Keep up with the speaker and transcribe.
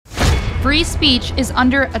Free speech is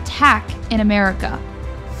under attack in America.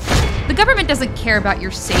 The government doesn't care about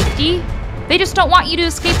your safety. They just don't want you to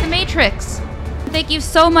escape the Matrix. Thank you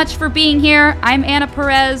so much for being here. I'm Anna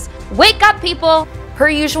Perez. Wake up, people! Per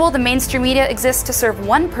usual, the mainstream media exists to serve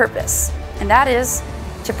one purpose, and that is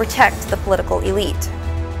to protect the political elite.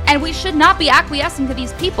 And we should not be acquiescing to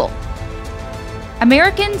these people.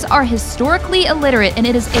 Americans are historically illiterate, and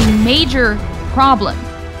it is a major problem.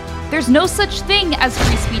 There's no such thing as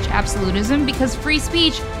free speech absolutism because free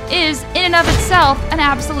speech is, in and of itself, an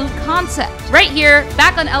absolute concept. Right here,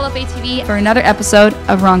 back on LFA TV for another episode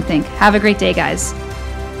of Wrongthink. Have a great day, guys.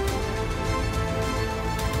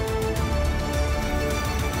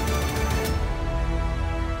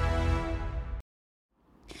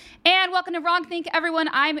 And welcome to Wrongthink, everyone.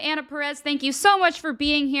 I'm Anna Perez. Thank you so much for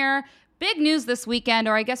being here. Big news this weekend,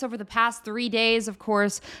 or I guess over the past 3 days, of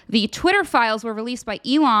course, the Twitter files were released by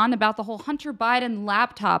Elon about the whole Hunter Biden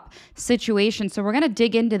laptop situation. So we're going to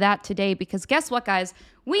dig into that today because guess what, guys?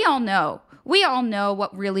 We all know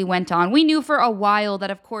what really went on. We knew for a while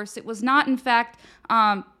that, of course, it was not, in fact,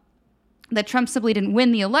 that Trump simply didn't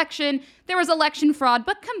win the election. There was election fraud,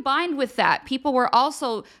 but combined with that, people were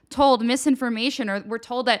also told misinformation or were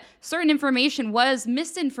told that certain information was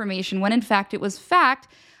misinformation when, in fact, it was fact.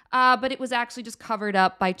 But it was actually just covered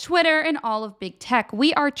up by Twitter and all of big tech.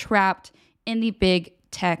 We are trapped in the big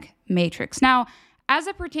tech matrix. Now, as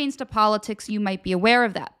it pertains to politics, you might be aware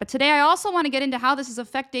of that. But today I also want to get into how this is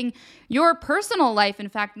affecting your personal life, in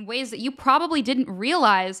fact, in ways that you probably didn't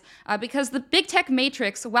realize, because the big tech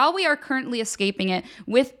matrix, while we are currently escaping it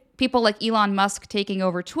with people like Elon Musk taking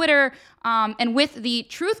over Twitter, and with the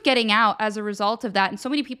truth getting out as a result of that, and so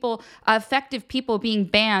many people, effective people being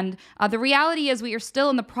banned, the reality is we are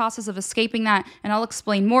still in the process of escaping that, and I'll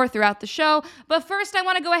explain more throughout the show. But first, I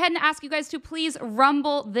want to go ahead and ask you guys to please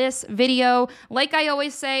rumble this video. Like I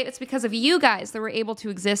always say, it's because of you guys that we're able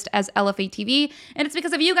to exist as LFA TV, and it's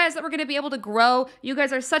because of you guys that we're going to be able to grow. You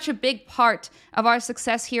guys are such a big part of our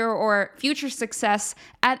success here or future success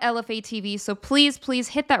at LFA TV, so please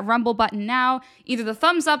hit that rumble button now, either the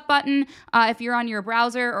thumbs up button if you're on your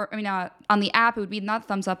browser, or on the app, it would be not the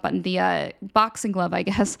thumbs up button, the boxing glove, I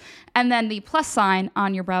guess, and then the plus sign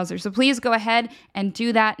on your browser. So please go ahead and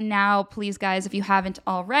do that now, please, guys, if you haven't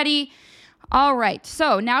already. All right,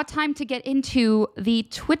 so now time to get into the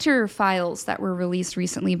Twitter files that were released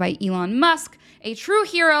recently by Elon Musk, a true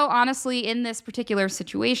hero, honestly, in this particular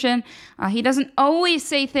situation. He doesn't always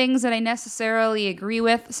say things that I necessarily agree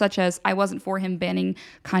with, such as I wasn't for him banning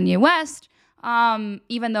Kanye West.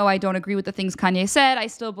 Even though I don't agree with the things Kanye said, I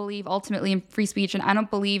still believe ultimately in free speech, and I don't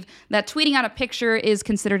believe that tweeting out a picture is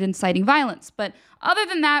considered inciting violence. But other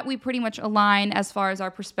than that, we pretty much align as far as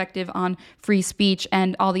our perspective on free speech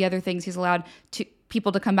and all the other things he's allowed to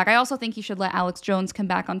people to come back. I also think he should let Alex Jones come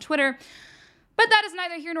back on Twitter. But that is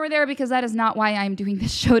neither here nor there because that is not why I'm doing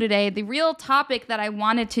this show today. The real topic that I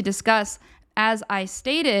wanted to discuss, as I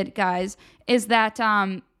stated, guys, is that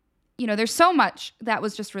there's so much that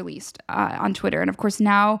was just released on Twitter, and of course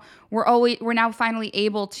now we're now finally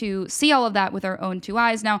able to see all of that with our own two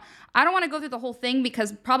eyes. Now, I don't want to go through the whole thing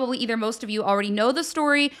because probably either most of you already know the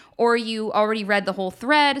story or you already read the whole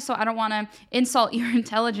thread, so I don't want to insult your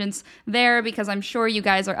intelligence there because I'm sure you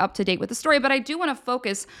guys are up to date with the story. But I do want to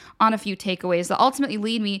focus on a few takeaways that ultimately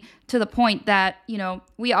lead me to the point that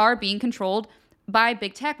we are being controlled by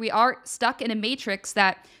big tech. We are stuck in a matrix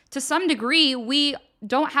that, to some degree, we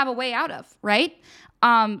don't have a way out of, right?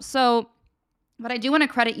 But I do want to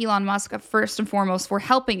credit Elon Musk first and foremost for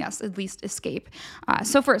helping us at least escape.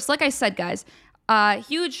 So first, like I said, guys,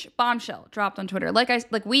 huge bombshell dropped on Twitter. Like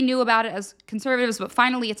we knew about it as conservatives, but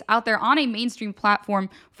finally it's out there on a mainstream platform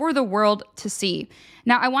for the world to see.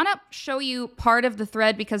 Now, I want to show you part of the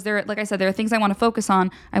thread because like I said, there are things I want to focus on.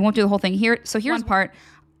 I won't do the whole thing here. So here's one part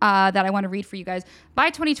that I want to read for you guys. By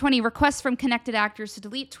 2020, requests from connected actors to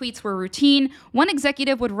delete tweets were routine. One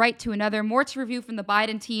executive would write to another, more to review from the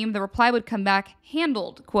Biden team. The reply would come back,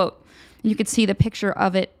 handled, quote. You could see the picture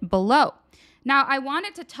of it below. Now, I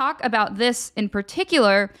wanted to talk about this in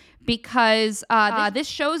particular because this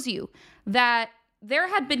shows you that there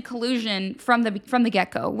had been collusion from the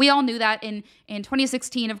get-go. We all knew that in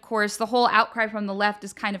 2016, of course. The whole outcry from the left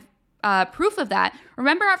is kind of proof of that.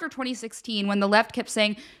 Remember after 2016 when the left kept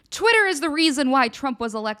saying, Twitter is the reason why Trump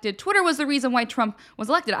was elected. Twitter was the reason why Trump was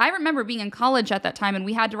elected. I remember being in college at that time and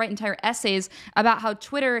we had to write entire essays about how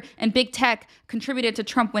Twitter and big tech contributed to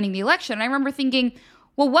Trump winning the election. And I remember thinking,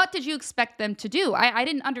 well, what did you expect them to do? I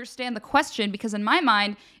didn't understand the question because in my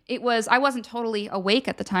mind, I wasn't totally awake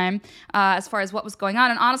at the time as far as what was going on.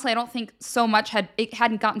 And honestly, I don't think so much it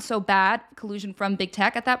hadn't gotten so bad, collusion from big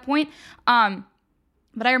tech at that point.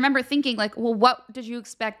 But I remember thinking, like, well, what did you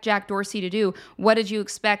expect Jack Dorsey to do? What did you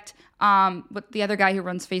expect what the other guy who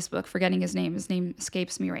runs Facebook, forgetting his name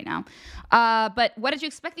escapes me right now. But what did you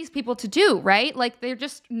expect these people to do, right? Like, they're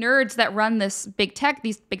just nerds that run these big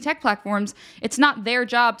tech platforms. It's not their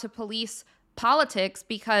job to police politics,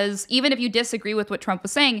 because even if you disagree with what Trump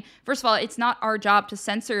was saying, first of all, it's not our job to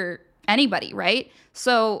censor anybody, right?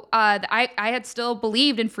 So I had still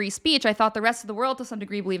believed in free speech. I thought the rest of the world to some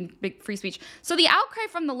degree believed in free speech. So the outcry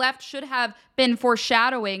from the left should have been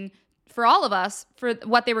foreshadowing for all of us for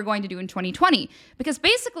what they were going to do in 2020. Because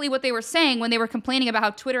basically what they were saying when they were complaining about how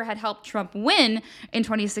Twitter had helped Trump win in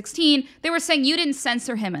 2016, they were saying you didn't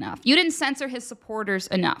censor him enough. You didn't censor his supporters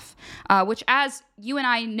enough, which, as you and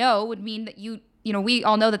I know, would mean that we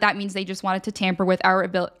all know that means they just wanted to tamper with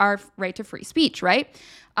our right to free speech, right?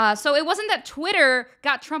 So it wasn't that Twitter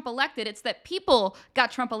got Trump elected. It's that people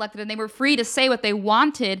got Trump elected and they were free to say what they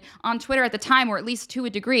wanted on Twitter at the time, or at least to a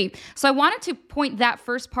degree. So I wanted to point that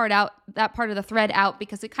first part out, that part of the thread out,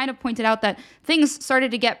 because it kind of pointed out that things started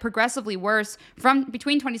to get progressively worse from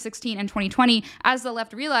between 2016 and 2020 as the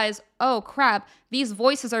left realized, oh crap, these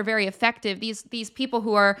voices are very effective. These people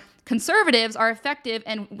who are conservatives are effective,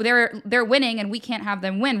 and they're winning, and we can't have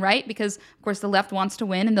them win, right? Because of course the left wants to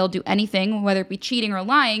win, and they'll do anything, whether it be cheating or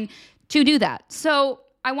lying, to do that. So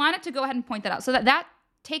I wanted to go ahead and point that out. So that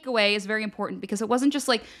takeaway is very important, because it wasn't just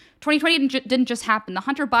like 2020 didn't just happen. The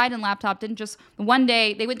Hunter Biden laptop didn't just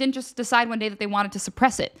didn't just decide one day that they wanted to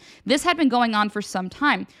suppress it. This had been going on for some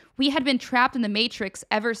time. We had been trapped in the matrix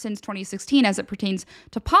ever since 2016 as it pertains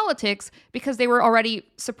to politics, because they were already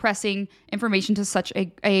suppressing information to such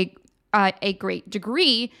a great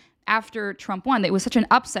degree after Trump won. It was such an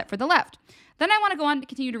upset for the left. Then I want to go on to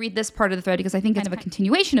continue to read this part of the thread, because I think it's kind of a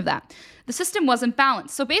continuation of that. The system wasn't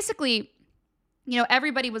balanced. So basically,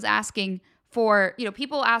 everybody was asking for,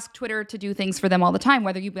 people ask Twitter to do things for them all the time,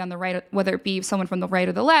 whether you be on the right, whether it be someone from the right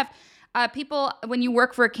or the left. People, when you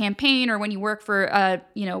work for a campaign or when you work for,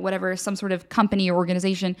 whatever, some sort of company or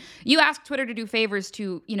organization, you ask Twitter to do favors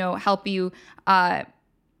to, help you,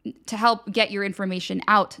 to help get your information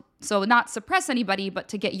out. So not suppress anybody, but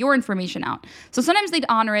to get your information out. So sometimes they'd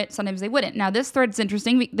honor it, sometimes they wouldn't. Now this thread is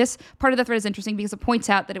interesting. This part of the thread is interesting because it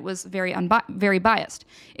points out that it was very biased.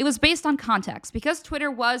 It was based on context. Because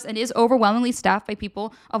Twitter was and is overwhelmingly staffed by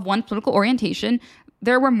people of one political orientation,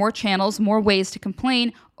 there were more channels, more ways to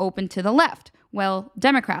complain open to the left. Well,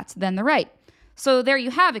 Democrats, then the right. So there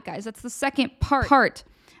you have it, guys. That's the second part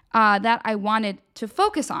that I wanted to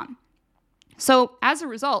focus on. So as a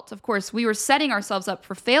result, of course, we were setting ourselves up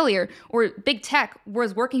for failure, or big tech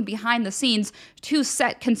was working behind the scenes to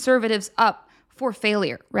set conservatives up for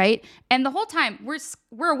failure, right? And the whole time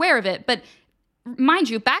we're aware of it, but mind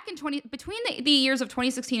you, back in between the years of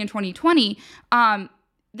 2016 and 2020,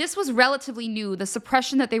 this was relatively new, the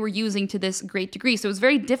suppression that they were using to this great degree. So it was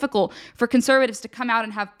very difficult for conservatives to come out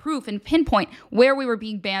and have proof and pinpoint where we were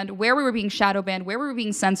being banned, where we were being shadow banned, where we were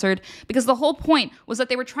being censored, because the whole point was that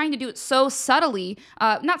they were trying to do it so subtly,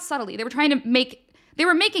 not subtly, they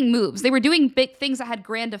were making moves. They were doing big things that had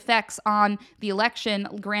grand effects on the election,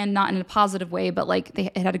 grand not in a positive way, but like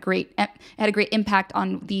it had a great impact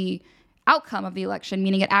on the outcome of the election,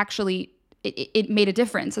 meaning it made a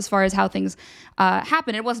difference as far as how things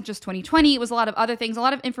happened. It wasn't just 2020. It was a lot of other things, a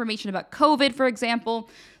lot of information about COVID, for example.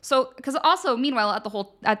 So, because also, meanwhile,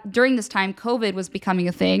 during this time, COVID was becoming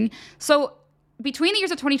a thing. So between the years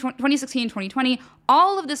of 2016 and 2020,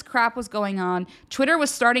 all of this crap was going on. Twitter was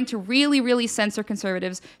starting to really, really censor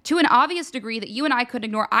conservatives to an obvious degree that you and I couldn't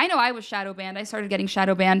ignore. I know I was shadow banned. I started getting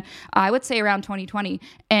shadow banned, I would say around 2020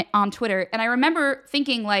 on Twitter. And I remember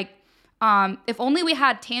thinking, like, if only we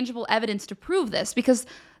had tangible evidence to prove this, because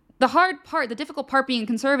the difficult part being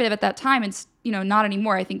conservative at that time, it's, not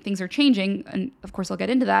anymore. I think things are changing. And of course, I'll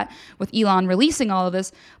get into that with Elon releasing all of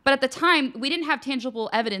this. But at the time, we didn't have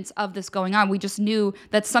tangible evidence of this going on. We just knew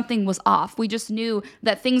that something was off. We just knew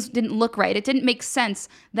that things didn't look right. It didn't make sense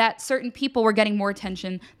that certain people were getting more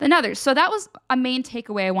attention than others. So that was a main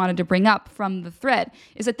takeaway I wanted to bring up from the thread,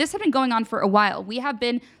 is that this had been going on for a while. We have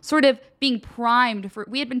been sort of we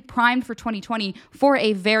had been primed for 2020 for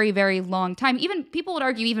a very, very long time. Even people would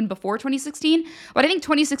argue even before 2016. But I think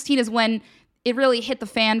 2016 is when it really hit the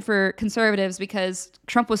fan for conservatives, because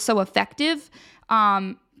Trump was so effective.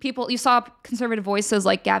 You saw conservative voices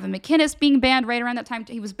like Gavin McInnes being banned right around that time.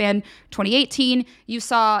 He was banned 2018. You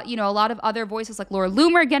saw, a lot of other voices like Laura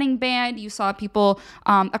Loomer getting banned. You saw people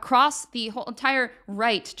across the whole entire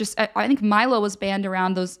right. I think Milo was banned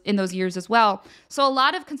in those years as well. So a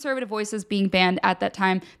lot of conservative voices being banned at that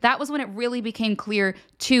time. That was when it really became clear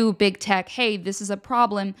to big tech, hey, this is a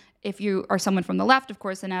problem. if you are someone from the left, of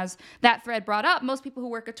course, and as that thread brought up, most people who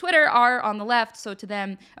work at Twitter are on the left. So to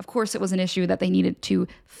them, of course, it was an issue that they needed to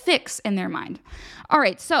fix in their mind. All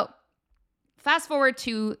right, so fast forward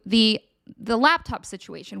to the laptop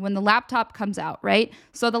situation when the laptop comes out, right?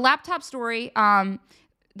 So the laptop story,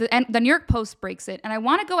 the New York Post breaks it. And I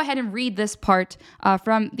want to go ahead and read this part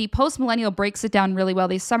from the Post Millennial breaks it down really well.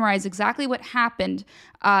 They summarize exactly what happened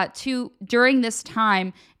during this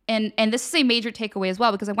time. And this is a major takeaway as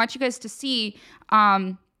well, because I want you guys to see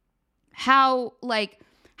how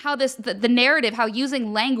the narrative, how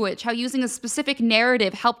using language, how using a specific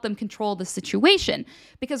narrative helped them control the situation.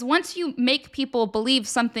 Because once you make people believe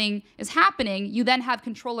something is happening, you then have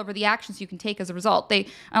control over the actions you can take as a result. And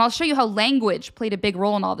I'll show you how language played a big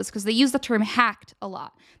role in all this, because they use the term hacked a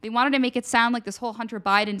lot. They wanted to make it sound like this whole Hunter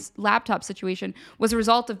Biden's laptop situation was a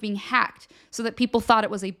result of being hacked, so that people thought it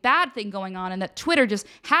was a bad thing going on and that Twitter just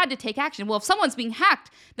had to take action. Well, if someone's being hacked,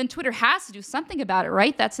 then Twitter has to do something about it,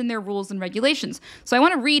 right? That's in their rules and regulations. So I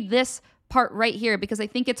want to read this part right here, because I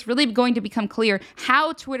think it's really going to become clear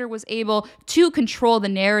how Twitter was able to control the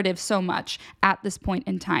narrative so much at this point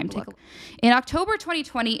in time. In October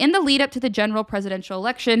 2020, in the lead up to the general presidential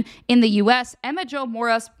election in the US, Emma Jo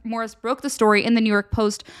Morris broke the story in the New York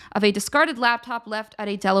Post of a discarded laptop left at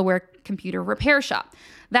a Delaware computer repair shop.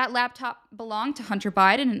 That laptop belonged to Hunter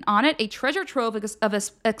Biden, and on it, a treasure trove of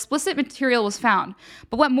explicit material was found.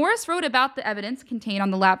 But what Morris wrote about the evidence contained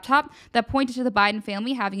on the laptop that pointed to the Biden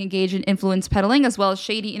family having engaged in influence peddling as well as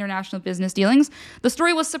shady international business dealings, the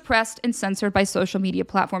story was suppressed and censored by social media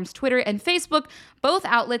platforms Twitter and Facebook, both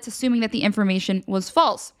outlets assuming that the information was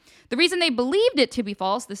false. The reason they believed it to be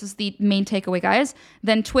false, this is the main takeaway, guys,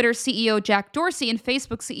 then Twitter CEO Jack Dorsey and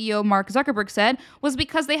Facebook CEO Mark Zuckerberg said, was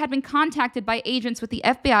because they had been contacted by agents with the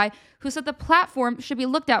FBI who said the platform should be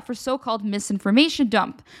looked at for so-called misinformation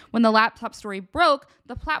dump. When the laptop story broke,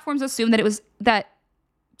 the platforms assumed that it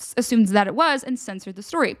was and censored the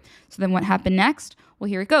story. So then what happened next? Well,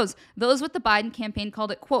 here it goes. Those with the Biden campaign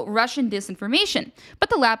called it, quote, Russian disinformation. But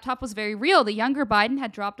the laptop was very real. The younger Biden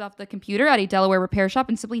had dropped off the computer at a Delaware repair shop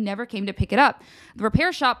and simply never came to pick it up. The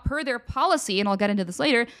repair shop, per their policy, and I'll get into this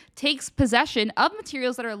later, takes possession of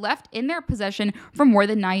materials that are left in their possession for more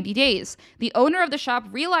than 90 days. The owner of the shop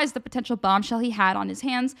realized the potential bombshell he had on his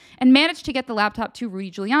hands and managed to get the laptop to Rudy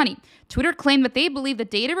Giuliani. Twitter claimed that they believed the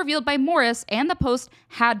data revealed by Morris and the Post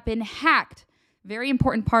had been hacked. Very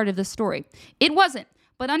important part of this story. It wasn't.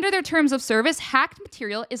 But under their terms of service, hacked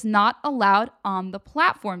material is not allowed on the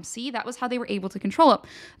platform. See, that was how they were able to control it.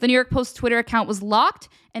 The New York Post Twitter account was locked,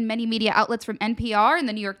 and many media outlets from NPR and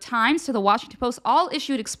the New York Times to the Washington Post all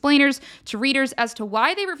issued explainers to readers as to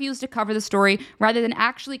why they refused to cover the story rather than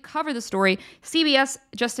actually cover the story. CBS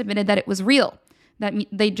just admitted that it was real. That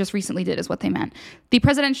they just recently did is what they meant. The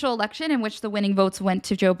presidential election in which the winning votes went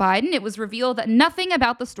to Joe Biden, it was revealed that nothing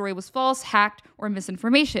about the story was false, hacked, or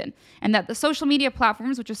misinformation, and that the social media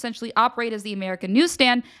platforms, which essentially operate as the American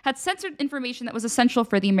newsstand, had censored information that was essential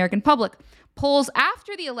for the American public. Polls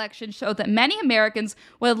after the election showed that many Americans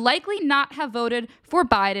would likely not have voted for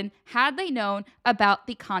Biden had they known about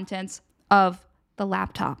the contents of the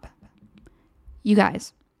laptop. You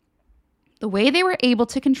guys, the way they were able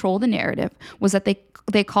to control the narrative was that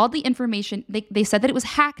they called the information, they said that it was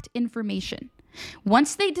hacked information.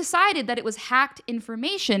 Once they decided that it was hacked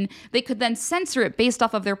information, they could then censor it based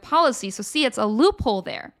off of their policy. So see, it's a loophole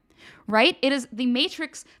there, right? It is the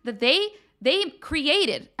matrix that they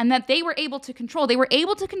created and that they were able to control. They were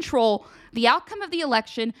able to control the outcome of the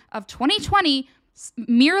election of 2020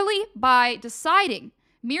 merely by deciding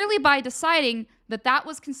that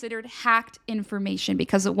was considered hacked information,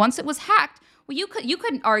 because once it was hacked, well, you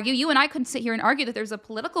couldn't argue, you and I couldn't sit here and argue that there's a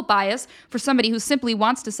political bias for somebody who simply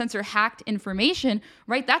wants to censor hacked information,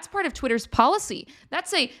 right? That's part of Twitter's policy.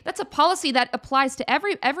 That's a policy that applies to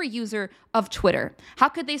every user of Twitter. How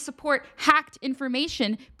could they support hacked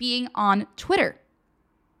information being on Twitter?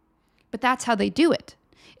 But that's how they do it.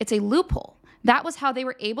 It's a loophole. That was how they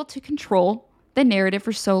were able to control the narrative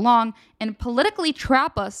for so long and politically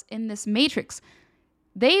trap us in this matrix.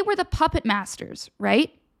 They were the puppet masters,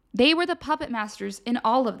 right? They were the puppet masters in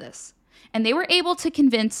all of this. And they were able to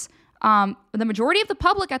convince the majority of the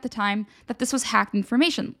public at the time that this was hacked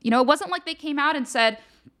information. You know, it wasn't like they came out and said,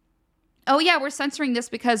 oh yeah, we're censoring this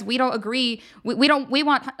because we don't agree. We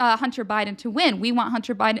want Hunter Biden to win. We want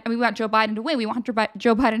Joe Biden to win. We want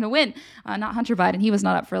Joe Biden to win. Not Hunter Biden. He was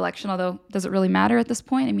not up for election, although does it really matter at this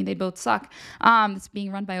point? I mean, they both suck. It's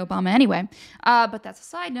being run by Obama anyway. But that's a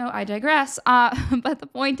side note. I digress. But the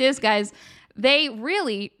point is, guys,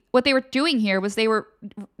 what they were doing here was they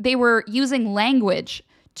were using language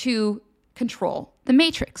to control the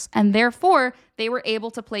Matrix, and therefore they were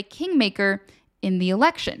able to play kingmaker in the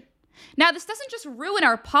election. Now, this doesn't just ruin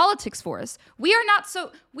our politics for us. We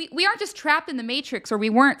aren't just trapped in the Matrix, or we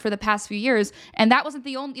weren't for the past few years, and that wasn't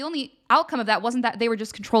the only outcome of that wasn't that they were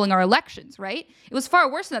just controlling our elections, right? It was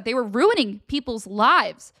far worse than that. They were ruining people's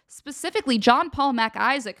lives. Specifically, John Paul Mac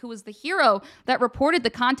Isaac, who was the hero that reported the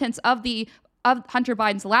contents of Hunter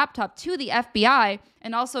Biden's laptop to the FBI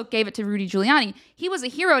and also gave it to Rudy Giuliani. He was a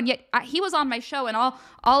hero, and yet he was on my show, and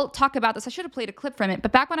I'll talk about this. I should have played a clip from it,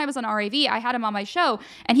 but back when I was on RAV, I had him on my show,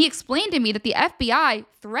 and he explained to me that the FBI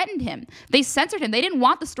threatened him. They censored him. They didn't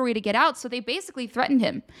want the story to get out, so they basically threatened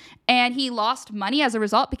him. And he lost money as a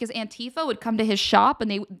result because Antifa would come to his shop,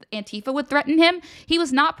 and Antifa would threaten him. He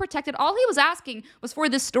was not protected. All he was asking was for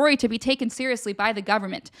this story to be taken seriously by the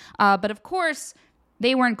government. But of course,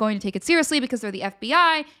 they weren't going to take it seriously because they're the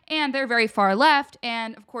FBI and they're very far left.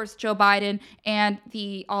 And of course, Joe Biden and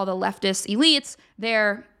all the leftist elites,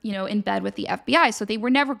 they're, in bed with the FBI. So they were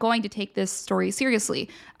never going to take this story seriously,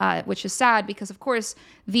 which is sad because, of course,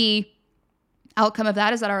 the outcome of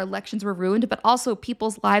that is that our elections were ruined, but also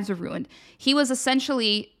people's lives were ruined. He was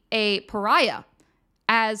essentially a pariah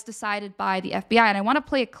as decided by the FBI. And I want to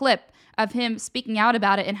play a clip of him speaking out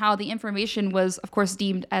about it and how the information was, of course,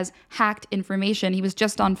 deemed as hacked information. He was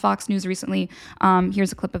just on Fox News recently.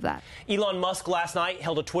 Here's a clip of that. Elon Musk last night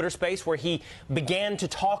held a Twitter space where he began to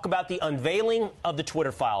talk about the unveiling of the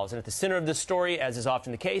Twitter files. And at the center of this story, as is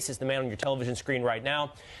often the case, is the man on your television screen right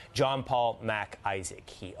now, John Paul Mac Isaac.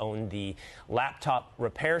 He owned the laptop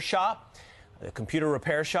repair shop, the computer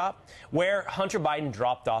repair shop, where Hunter Biden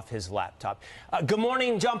dropped off his laptop. Good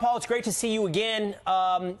morning, John Paul. It's great to see you again.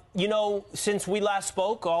 Since we last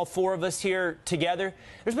spoke, all four of us here together,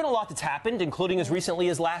 there's been a lot that's happened, including as recently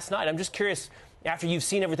as last night. I'm just curious, after you've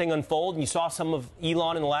seen everything unfold and you saw some of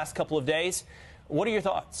Elon in the last couple of days, what are your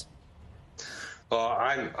thoughts? Well,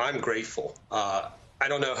 I'm grateful. I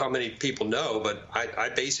don't know how many people know, but I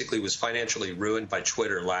basically was financially ruined by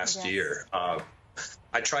Twitter last year.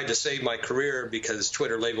 I tried to save my career because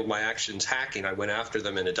Twitter labeled my actions hacking. I went after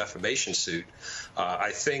them in a defamation suit.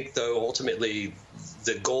 I think, though, ultimately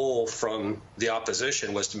the goal from the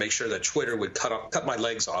opposition was to make sure that Twitter would cut my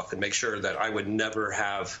legs off and make sure that I would never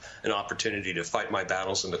have an opportunity to fight my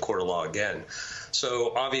battles in the court of law again.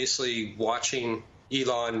 So obviously watching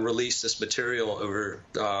Elon release this material over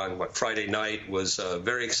on Friday night was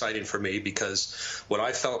very exciting for me because what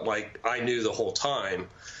I felt like I knew the whole time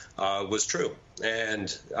was true.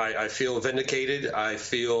 And I feel vindicated. I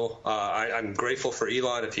feel I'm grateful for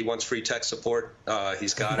Elon. If he wants free tech support,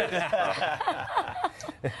 he's got it.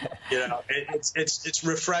 It's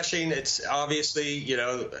refreshing. It's obviously,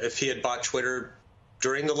 if he had bought Twitter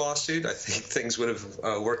during the lawsuit, I think things would have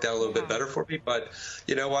worked out a little bit better for me. But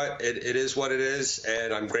you know what? It is what it is.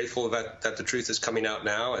 And I'm grateful that the truth is coming out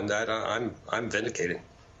now and that I'm vindicated.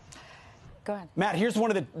 Go ahead. Matt, here's one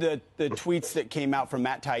of the tweets that came out from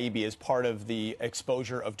Matt Taibbi as part of the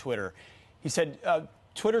exposure of Twitter. He said,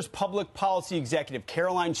 Twitter's public policy executive,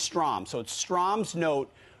 Caroline Strom, so it's Strom's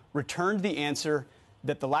note, returned the answer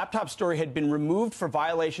that the laptop story had been removed for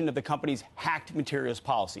violation of the company's hacked materials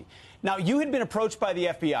policy. Now, you had been approached by the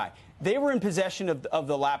FBI. They were in possession of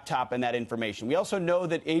the laptop and that information. We also know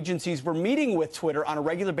that agencies were meeting with Twitter on a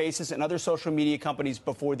regular basis and other social media companies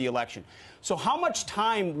before the election. So how much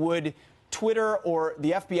time would Twitter or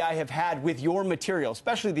the FBI have had with your material,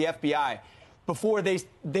 especially the FBI, before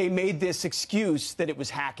they made this excuse that it was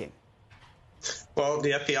hacking? Well,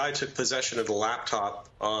 the FBI took possession of the laptop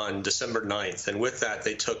on December 9th, and with that,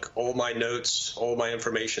 they took all my notes, all my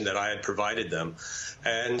information that I had provided them.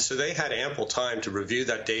 And so they had ample time to review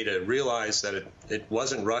that data, realize that it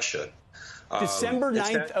wasn't Russia. December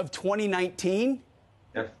 9th of 2019?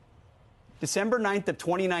 Yeah. December 9th of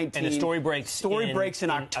 2019. And the story breaks in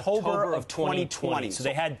October of 2020. So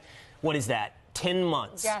they had, what is that, 10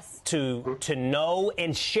 months Yes. to know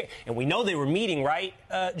and share. And we know they were meeting, right,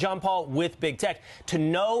 John Paul, with big tech, to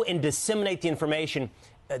know and disseminate the information.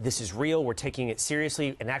 This is real. We're taking it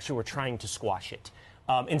seriously. And actually, we're trying to squash it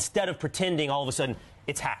instead of pretending all of a sudden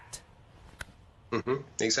it's hacked. Mm-hmm.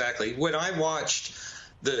 Exactly. When I watched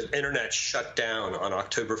the internet shut down on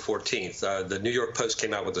October 14th, the New York Post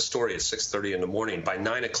came out with a story at 6:30 in the morning. By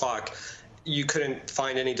 9 o'clock, you couldn't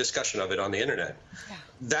find any discussion of it on the internet. Yeah.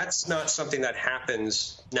 That's not something that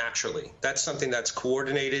happens naturally. That's something that's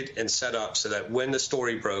coordinated and set up so that when the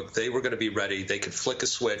story broke, they were going to be ready. They could flick a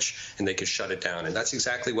switch and they could shut it down. And that's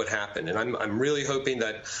exactly what happened. And I'm really hoping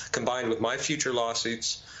that combined with my future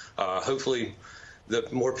lawsuits, hopefully the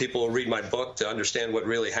more people will read my book to understand what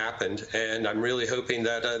really happened. And I'm really hoping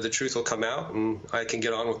that the truth will come out and I can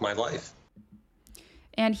get on with my life.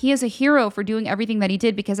 And he is a hero for doing everything that he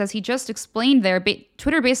did because, as he just explained there,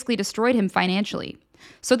 Twitter basically destroyed him financially.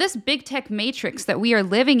 So this big tech matrix that we are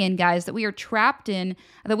living in, guys, that we are trapped in,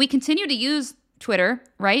 that we continue to use Twitter,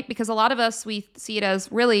 right? Because a lot of us, we see it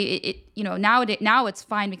as really, now it's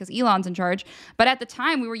fine because Elon's in charge. But at the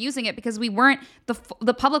time, we were using it because we weren't,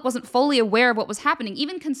 the public wasn't fully aware of what was happening.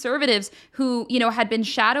 Even conservatives who, had been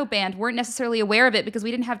shadow banned weren't necessarily aware of it because we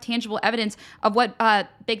didn't have tangible evidence of what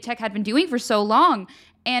big tech had been doing for so long.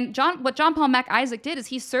 And what John Paul Mac Isaac did is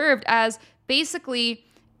he served as basically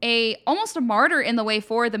almost a martyr in the way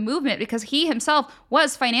for the movement, because he himself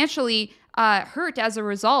was financially hurt as a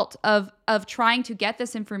result of trying to get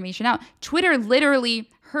this information out. Twitter literally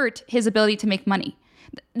hurt his ability to make money.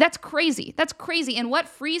 That's crazy. That's crazy. In what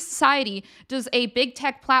free society does a big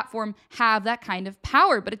tech platform have that kind of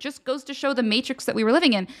power? But it just goes to show the matrix that we were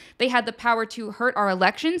living in. They had the power to hurt our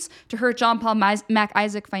elections, to hurt John Paul Mac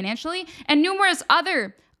Isaac financially, and numerous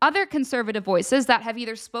other conservative voices that have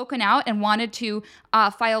either spoken out and wanted to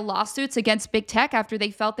file lawsuits against big tech after they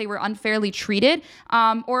felt they were unfairly treated,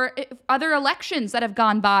 or other elections that have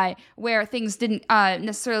gone by where things didn't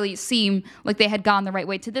necessarily seem like they had gone the right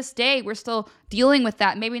way. To this day, we're still dealing with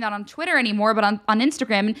that. Maybe not on Twitter anymore, but on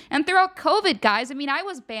Instagram. And throughout COVID, guys, I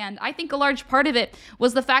was banned. I think a large part of it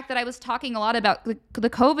was the fact that I was talking a lot about the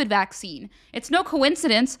COVID vaccine. It's no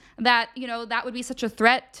coincidence that, that would be such a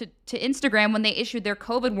threat to Instagram when they issued their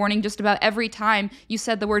COVID warning just about every time you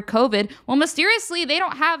said the word COVID. Well, mysteriously, they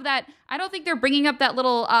don't have that. I don't think they're bringing up that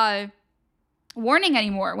little warning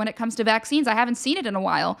anymore when it comes to vaccines. I haven't seen it in a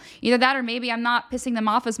while. Either that or maybe I'm not pissing them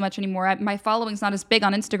off as much anymore. My following's not as big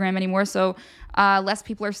on Instagram anymore, so less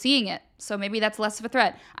people are seeing it. So maybe that's less of a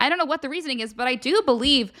threat. I don't know what the reasoning is, but I do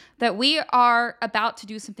believe that we are about to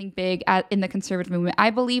do something big in the conservative movement.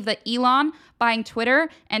 I believe that Elon buying Twitter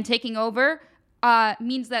and taking over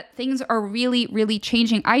means that things are really, really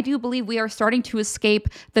changing. I do believe we are starting to escape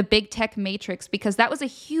the big tech matrix, because that was a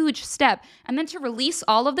huge step. And then to release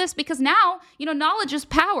all of this, because now, knowledge is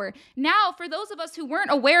power. Now, for those of us who weren't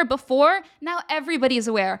aware before, now everybody is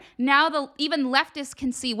aware. Now even leftists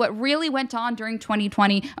can see what really went on during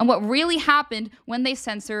 2020 and what really happened when they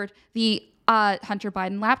censored the Hunter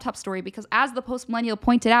Biden laptop story, because as the Post-Millennial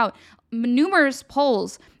pointed out, numerous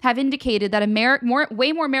polls have indicated that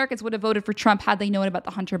way more Americans would have voted for Trump had they known about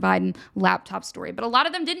the Hunter Biden laptop story. But a lot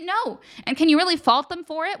of them didn't know. And can you really fault them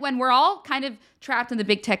for it when we're all kind of trapped in the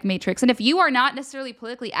big tech matrix? And if you are not necessarily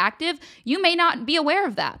politically active, you may not be aware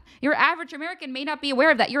of that. Your average American may not be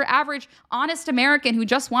aware of that. Your average honest American who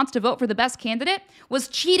just wants to vote for the best candidate was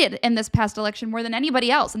cheated in this past election more than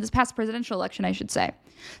anybody else, in this past presidential election, I should say.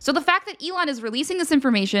 So the fact that Elon is releasing this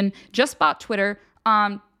information, just bought Twitter,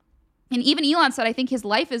 and even Elon said, I think his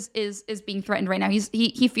life is being threatened right now.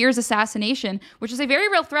 He fears assassination, which is a very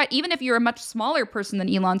real threat, even if you're a much smaller person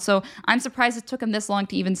than Elon. So I'm surprised it took him this long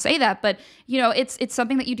to even say that. But, it's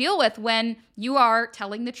something that you deal with when you are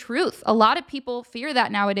telling the truth. A lot of people fear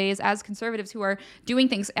that nowadays as conservatives who are doing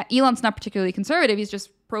things. Elon's not particularly conservative. He's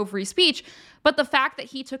just pro-free speech. But the fact that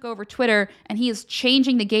he took over Twitter and he is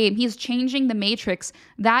changing the game, he is changing the matrix,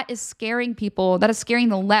 that is scaring people. That is scaring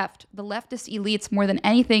the leftist elites more than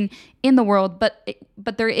anything in the world. But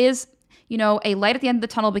there is, a light at the end of the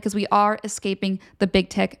tunnel, because we are escaping the big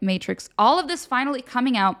tech matrix. All of this finally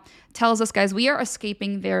coming out tells us, guys, we are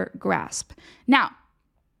escaping their grasp. Now,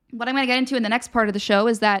 what I'm going to get into in the next part of the show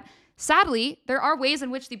is that, sadly, there are ways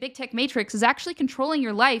in which the big tech matrix is actually controlling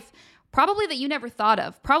your life, probably that you never thought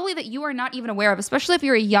of, probably that you are not even aware of, especially if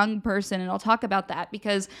you're a young person. And I'll talk about that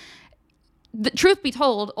because, the truth be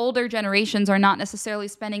told, older generations are not necessarily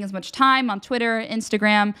spending as much time on Twitter,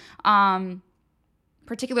 Instagram,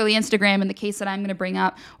 particularly Instagram in the case that I'm going to bring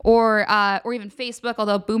up, or even Facebook,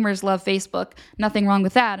 although boomers love Facebook. Nothing wrong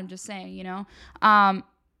with that. I'm just saying,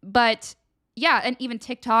 But yeah, and even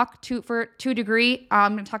TikTok to a degree.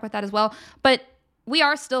 I'm going to talk about that as well. But we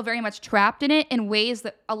are still very much trapped in it in ways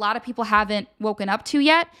that a lot of people haven't woken up to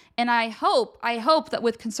yet. And I hope that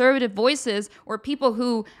with conservative voices or people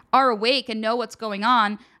who are awake and know what's going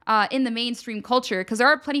on in the mainstream culture, because there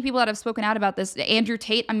are plenty of people that have spoken out about this. Andrew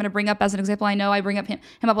Tate, I'm going to bring up as an example. I know I bring up him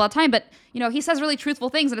up all the time, but he says really truthful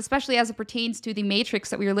things, and especially as it pertains to the matrix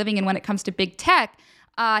that we are living in when it comes to big tech.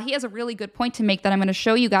 He has a really good point to make that I'm going to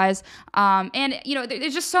show you guys.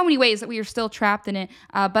 There's just so many ways that we are still trapped in it.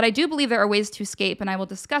 But I do believe there are ways to escape, and I will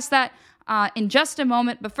discuss that in just a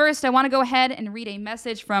moment. But first, I want to go ahead and read a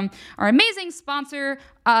message from our amazing sponsor.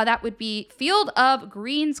 That would be Field of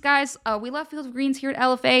Greens, guys. We love Field of Greens here at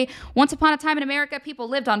LFA. Once upon a time in America, people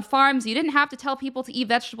lived on farms. You didn't have to tell people to eat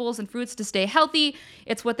vegetables and fruits to stay healthy.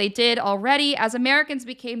 It's what they did already. As Americans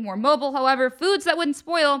became more mobile, however, foods that wouldn't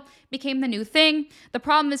spoil became the new thing. The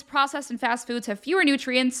problem is processed and fast foods have fewer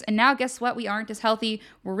nutrients, and now guess what? We aren't as healthy.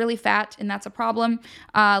 We're really fat, and that's a problem.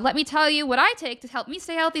 Let me tell you what I take to help me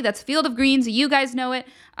stay healthy. That's Field of Greens. You guys know it.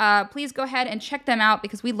 Please go ahead and check them out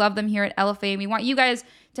because we love them here at LFA. We want you guys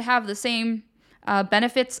to have the same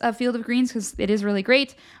benefits of Field of Greens because it is really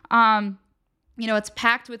great. It's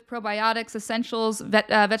packed with probiotics, essentials,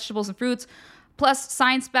 vegetables and fruits, plus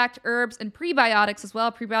science-backed herbs and prebiotics as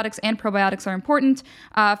well. Prebiotics and probiotics are important.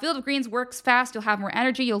 Field of Greens works fast. You'll have more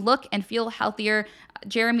energy. You'll look and feel healthier.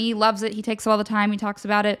 Jeremy loves it. He takes it all the time. He talks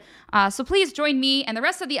about it. So please join me and the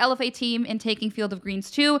rest of the LFA team in taking Field of Greens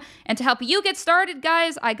too. And to help you get started,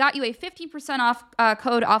 guys, I got you a 15% off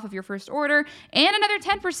code off of your first order and another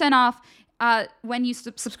 10% off when you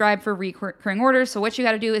subscribe for recurring orders. So what you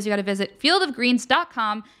got to do is you got to visit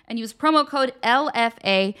fieldofgreens.com and use promo code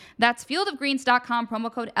LFA. That's fieldofgreens.com,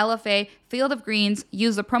 promo code LFA, Field of Greens.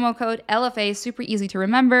 Use the promo code LFA. Super easy to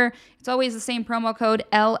remember. It's always the same promo code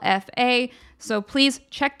LFA. So please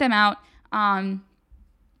check them out. I'm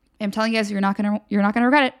telling you guys, you're not gonna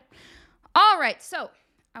regret it. All right, so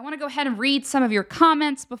I want to go ahead and read some of your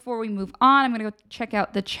comments before we move on. I'm gonna go check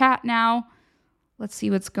out the chat now. Let's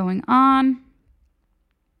see what's going on.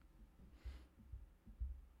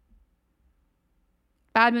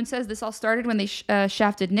 Badmoon says this all started when they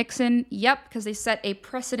shafted Nixon. Yep, because they set a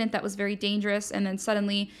precedent that was very dangerous, and then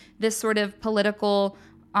suddenly this sort of political,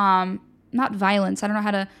 not violence, I don't know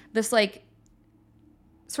how to, this like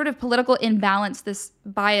sort of political imbalance, this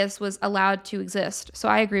bias was allowed to exist. So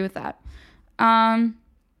I agree with that.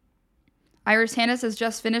 Iris Hannah says,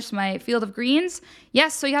 just finished my Field of Greens.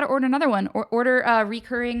 Yes, so you got to order another one or order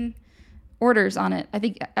recurring orders on it. I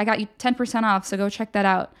think I got you 10% off, so go check that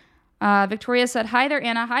out. Victoria said, hi there,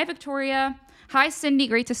 Anna. Hi, Victoria. Hi, Cindy.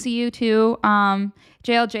 Great to see you, too.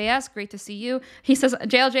 JLJS, great to see you. He says,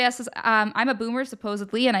 JLJS says, I'm a boomer,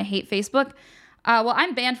 supposedly, and I hate Facebook. Well,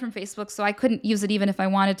 I'm banned from Facebook, so I couldn't use it even if I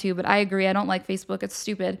wanted to, but I agree. I don't like Facebook. It's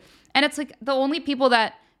stupid. And it's like the only people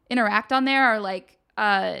that interact on there are like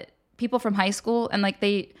people from high school, and like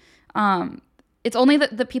they it's only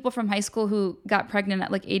the people from high school who got pregnant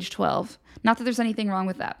at like age 12. Not that there's anything wrong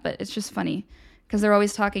with that, but it's just funny because they're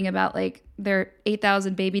always talking about like their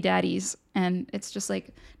 8,000 baby daddies, and it's just like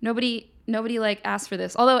nobody like asked for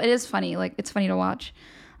this, although it is funny. Like, it's funny to watch.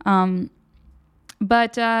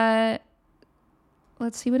 But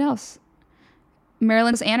let's see what else.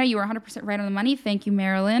 Marilyn says, Anna, you were 100% right on the money. Thank you,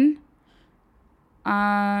 Marilyn.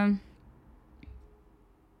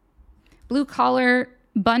 Blue Collar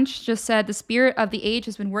Bunch just said, the spirit of the age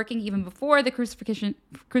has been working even before the crucifixion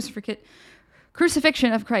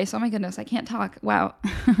of Christ. Oh my goodness, I can't talk. Wow.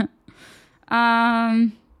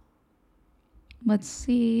 Let's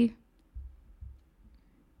see.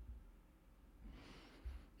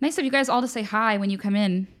 Nice of you guys all to say hi when you come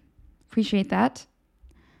in. Appreciate that.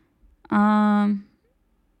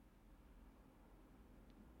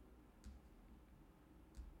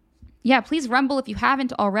 Yeah, please Rumble if you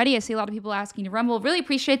haven't already. I see a lot of people asking to Rumble. Really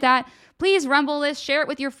appreciate that. Please Rumble this. Share it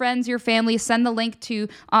with your friends, your family. Send the link to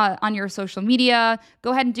on your social media. Go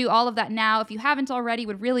ahead and do all of that now. If you haven't already,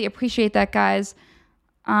 would really appreciate that, guys.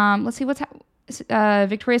 Let's see what's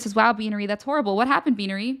Victoria says, wow, Beanery, that's horrible. What happened,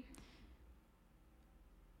 Beanery?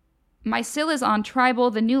 My Sill is on Tribal,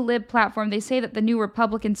 the new lib platform. They say that the new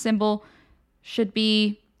Republican symbol should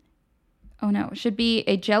be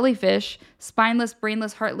a jellyfish, spineless,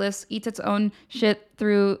 brainless, heartless, eats its own shit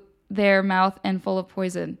through their mouth and full of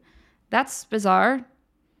poison. That's bizarre.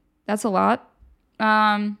 That's a lot.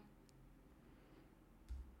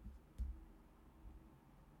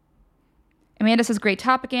 Amanda says, great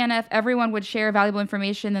topic, Anna. If everyone would share valuable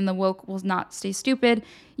information, then the woke will not stay stupid.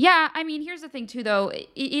 Yeah, I mean, here's the thing, too, though.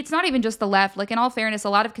 It's not even just the left. Like, in all fairness, a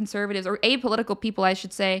lot of conservatives, or apolitical people, I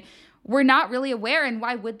should say, were not really aware, and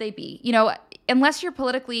why would they be? You know, unless you're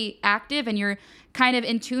politically active and you're kind of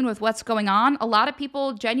in tune with what's going on, a lot of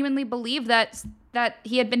people genuinely believe that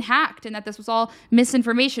he had been hacked and that this was all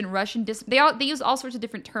misinformation, Russian they use all sorts of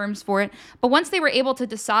different terms for it. But once they were able to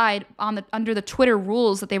decide under the Twitter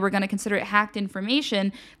rules that they were going to consider it hacked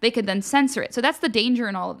information, they could then censor it. So that's the danger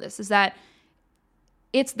in all of this, is that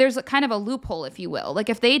there's a kind of a loophole, if you will. Like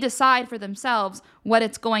if they decide for themselves what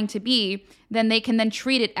it's going to be, then they can then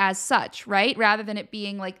treat it as such, right? Rather than it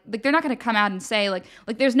being like they're not going to come out and say like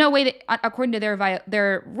there's no way that according to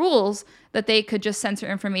their rules that they could just censor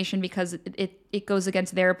information because it goes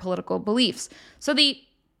against their political beliefs. So the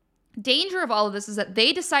danger of all of this is that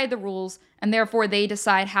they decide the rules and therefore they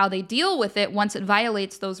decide how they deal with it once it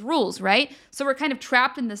violates those rules, right? So we're kind of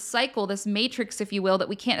trapped in this cycle, this matrix, if you will, that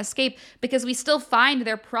we can't escape because we still find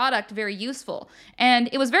their product very useful. And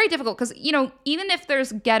it was very difficult because, even if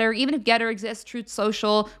there's Getter, even if Getter exists, Truth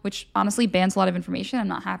Social, which honestly bans a lot of information, I'm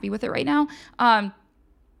not happy with it right now.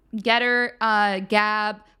 Getter,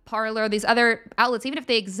 Gab, Parler, these other outlets, even if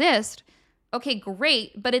they exist, okay,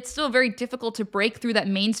 great, but it's still very difficult to break through that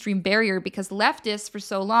mainstream barrier because leftists for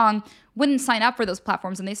so long wouldn't sign up for those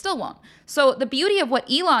platforms and they still won't. So the beauty of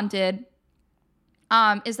what Elon did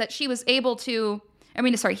is that he was able to,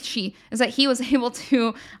 why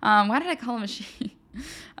did I call him a she?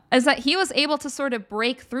 Is that he was able to sort of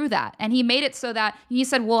break through that. And he made it so that he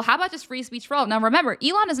said, well, how about just free speech for all? Now, remember,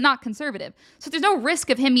 Elon is not conservative. So there's no risk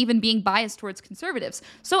of him even being biased towards conservatives.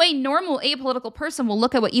 So a normal apolitical person will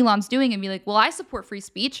look at what Elon's doing and be like, well, I support free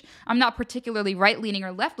speech. I'm not particularly right-leaning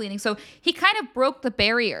or left-leaning. So he kind of broke the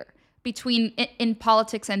barrier between in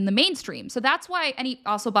politics and the mainstream. So that's why, and he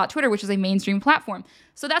also bought Twitter, which is a mainstream platform.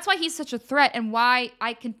 So that's why he's such a threat and why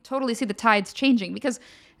I can totally see the tides changing because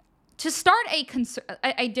to start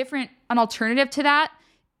an alternative to that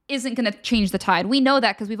isn't going to change the tide. We know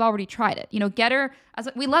that because we've already tried it. Getter,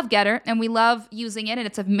 we love Getter and we love using it, and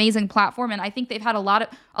it's an amazing platform. And I think they've had a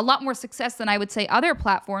lot more success than I would say other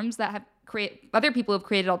platforms that have other people have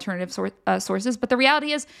created alternative sources. But the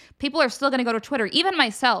reality is, people are still going to go to Twitter. Even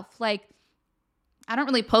myself, I don't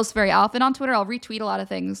really post very often on Twitter. I'll retweet a lot of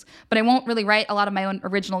things, but I won't really write a lot of my own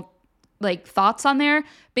original thoughts on there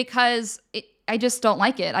because I just don't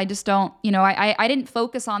like it. I just don't, I didn't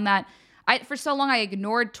focus on that. For so long, I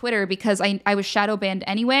ignored Twitter because I was shadow banned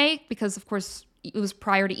anyway, because of course it was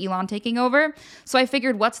prior to Elon taking over. So I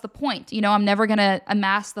figured, what's the point? I'm never going to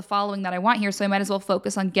amass the following that I want here. So I might as well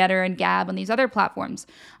focus on Getter and Gab and these other platforms.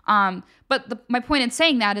 But my point in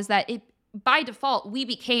saying that is that by default, we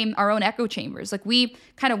became our own echo chambers. We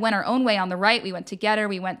kind of went our own way on the right. We went to Getter,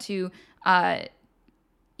 we went to,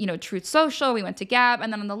 Truth Social, we went to Gab,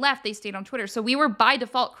 and then on the left, they stayed on Twitter. So we were by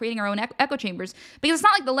default creating our own echo chambers because it's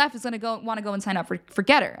not like the left is going to want to go and sign up for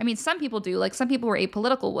Getter. I mean, some people do, some people who are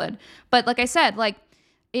apolitical would. But like I said,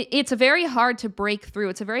 it's a very hard to break through.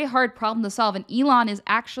 It's a very hard problem to solve, and Elon is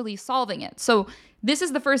actually solving it. So this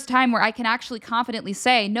is the first time where I can actually confidently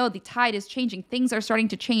say, no, the tide is changing. Things are starting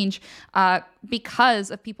to change because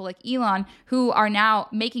of people like Elon who are now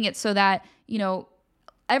making it so that,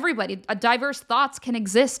 everybody, diverse thoughts can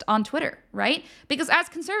exist on Twitter, right? Because as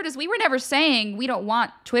conservatives, we were never saying we don't want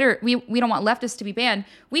Twitter, we don't want leftists to be banned.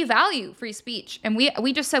 We value free speech. And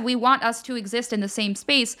we just said we want us to exist in the same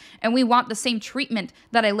space and we want the same treatment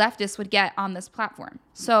that a leftist would get on this platform.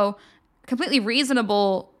 So completely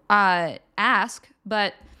reasonable ask,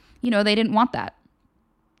 but, they didn't want that.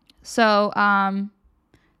 So,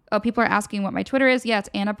 people are asking what my Twitter is. Yeah, it's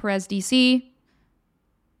Anna Perez DC.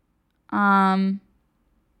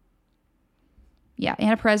 Yeah,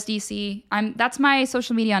 Anna Perez DC. That's my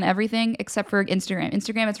social media on everything except for Instagram.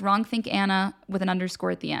 Instagram, it's Wrongthink Anna with an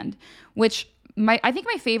underscore at the end, which I think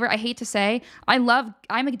my favorite, I hate to say, I'm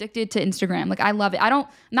addicted to Instagram. I love it.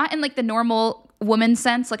 Not in the normal woman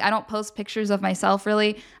sense. I don't post pictures of myself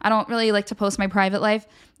really. I don't really like to post my private life,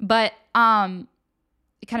 but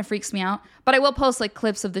it kind of freaks me out. But I will post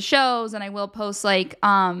clips of the shows, and I will post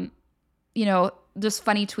just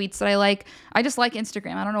funny tweets that I like. I just like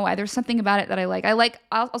Instagram. I don't know why. There's something about it that I like. I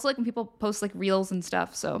also like when people post reels and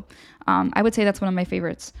stuff. So I would say that's one of my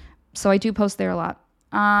favorites. So I do post there a lot.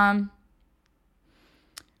 Ron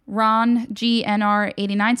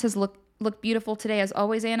GNR89 says, look beautiful today as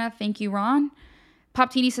always, Anna. Thank you, Ron.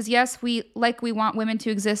 Pop Teeny says, yes, we want women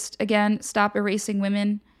to exist again. Stop erasing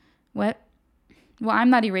women. What? Well, I'm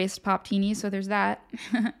not erased, Pop Teeny, so there's that.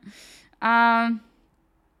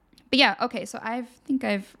 But yeah, okay, so I think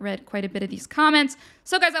I've read quite a bit of these comments.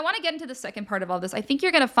 So guys, I want to get into the second part of all this. I think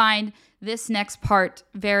you're going to find this next part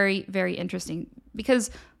very, very interesting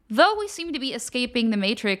because though we seem to be escaping the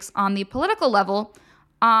matrix on the political level,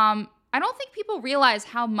 I don't think people realize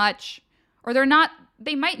how much, or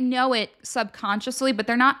they might know it subconsciously, but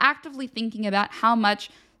they're not actively thinking about how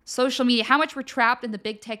much social media, how much we're trapped in the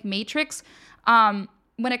big tech matrix,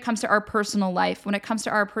 when it comes to our personal life, when it comes to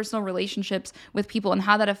our personal relationships with people and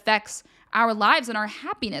how that affects our lives and our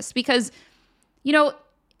happiness. Because,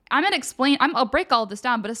 I'm going to explain, I'll break all of this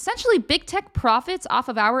down, but essentially big tech profits off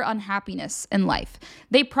of our unhappiness in life.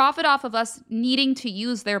 They profit off of us needing to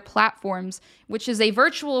use their platforms, which is a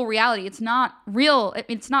virtual reality. It's not real.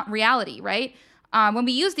 It's not reality, right? When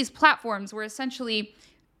we use these platforms, we're essentially,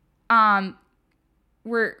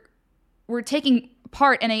 we're taking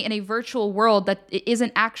part in a virtual world that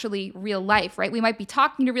isn't actually real life, right? We might be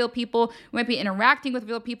talking to real people, we might be interacting with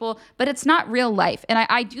real people, but it's not real life. And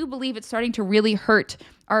I do believe it's starting to really hurt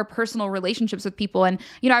our personal relationships with people. And,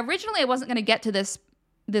 originally I wasn't going to get to this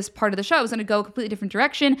part of the show. I was going to go a completely different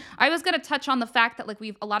direction. I was going to touch on the fact that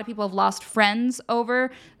a lot of people have lost friends over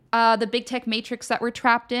the big tech matrix that we're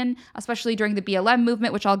trapped in, especially during the BLM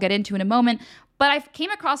movement, which I'll get into in a moment. But I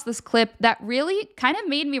came across this clip that really kind of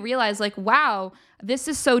made me realize, wow, this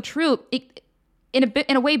is so true. In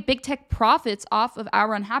a way, big tech profits off of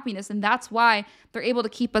our unhappiness, and that's why they're able to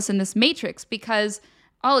keep us in this matrix. Because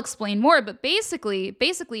I'll explain more, but basically,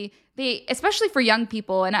 they, especially for young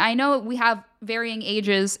people, and I know we have varying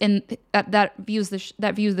ages that views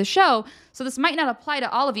the show, so this might not apply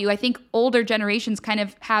to all of you. I think older generations kind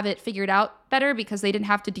of have it figured out better because they didn't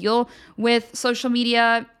have to deal with social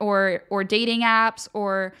media or dating apps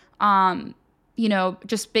or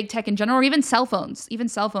just big tech in general, or even cell phones.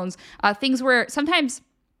 Things where sometimes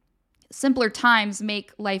simpler times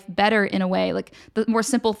make life better in a way. Like the more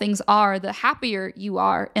simple things are, the happier you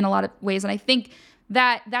are in a lot of ways. And I think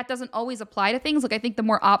that doesn't always apply to things. I think the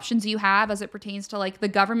more options you have as it pertains to the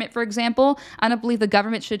government, for example, I don't believe the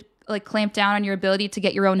government should clamp down on your ability to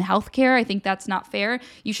get your own health care. I think that's not fair.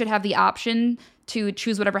 You should have the option to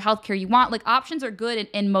choose whatever healthcare you want. Options are good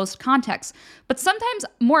in most contexts, but sometimes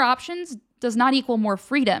more options does not equal more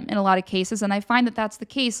freedom in a lot of cases. And I find that that's the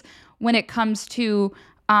case when it comes to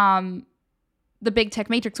the big tech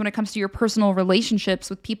matrix, when it comes to your personal relationships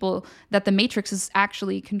with people that the matrix is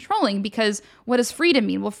actually controlling. Because what does freedom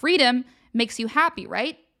mean? Well, freedom makes you happy,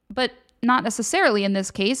 right? But not necessarily in this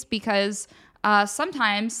case, because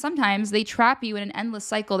sometimes they trap you in an endless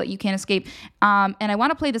cycle that you can't escape. And I want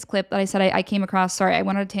to play this clip that I said I came across. Sorry, I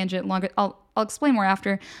went on a tangent longer. I'll explain more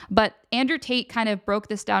after. But Andrew Tate kind of broke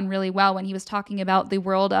this down really well when he was talking about the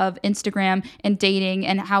world of Instagram and dating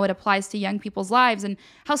and how it applies to young people's lives and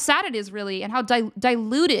how sad it is really, and how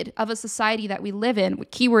diluted of a society that we live in,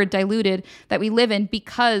 keyword diluted, that we live in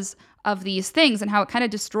because of these things, and how it kind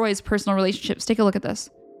of destroys personal relationships. Take a look at this.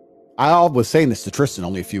 I was saying this to Tristan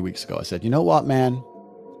only a few weeks ago. I said, you know what, man?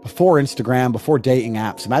 Before Instagram, before dating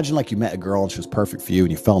apps, imagine you met a girl and she was perfect for you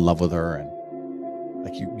and you fell in love with her and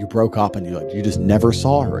you broke up and you just never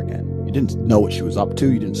saw her again. You didn't know what she was up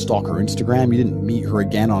to. You didn't stalk her Instagram. You didn't meet her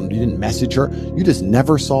again you didn't message her. You just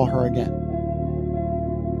never saw her again.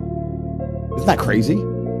 Isn't that crazy?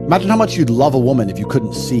 Imagine how much you'd love a woman if you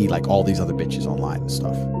couldn't see all these other bitches online and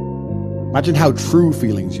stuff. Imagine how true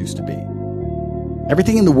feelings used to be.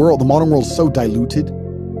 Everything in the modern world is so diluted.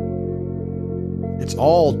 It's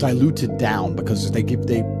all diluted down because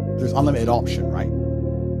there's unlimited option, right?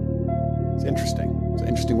 It's interesting. It's an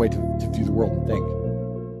interesting way to view the world and think.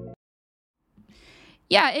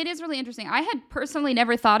 Yeah, it is really interesting. I had personally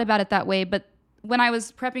never thought about it that way, but when I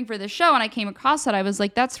was prepping for this show and I came across it, I was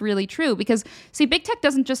like, that's really true. Because, see, big tech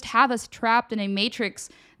doesn't just have us trapped in a matrix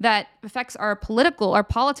that affects our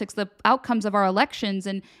politics, the outcomes of our elections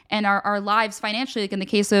and our lives financially, like in the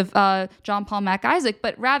case of John Paul Mac Isaac,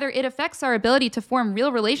 but rather it affects our ability to form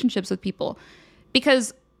real relationships with people.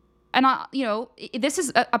 Because, this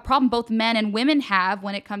is a problem both men and women have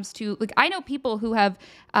when it comes to, I know people who have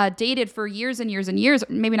dated for years and years and years,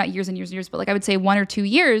 maybe not years and years and years, but I would say 1 or 2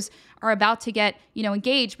 years, are about to get,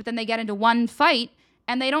 engaged, but then they get into one fight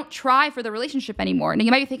and they don't try for the relationship anymore. And you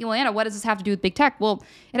might be thinking, well, Anna, what does this have to do with big tech? Well,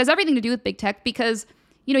 it has everything to do with big tech because,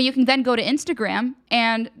 you can then go to Instagram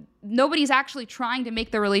and nobody's actually trying to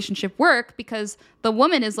make the relationship work because the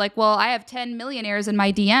woman is like, well, I have 10 millionaires in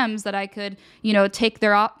my DMs that I could,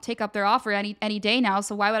 take up their offer any day now.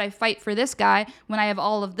 So why would I fight for this guy when I have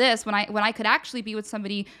all of this, when I could actually be with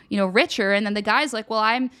somebody, richer? And then the guy's like, well,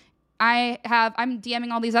 I'm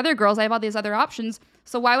DMing all these other girls. I have all these other options.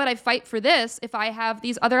 So why would I fight for this if I have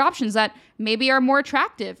these other options that maybe are more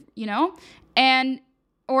attractive,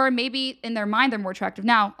 or maybe in their mind they're more attractive.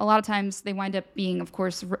 Now, a lot of times they wind up being, of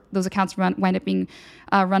course, those accounts wind up being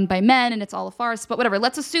run by men and it's all a farce. But whatever,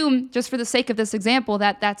 let's assume, just for the sake of this example,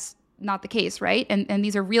 that that's not the case, right? And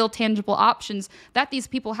these are real tangible options that these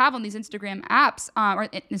people have on these Instagram apps, on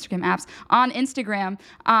Instagram,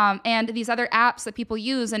 and these other apps that people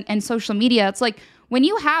use and social media. It's like when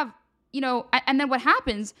you have, and then what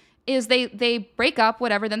happens is they break up,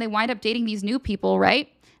 whatever, then they wind up dating these new people, right?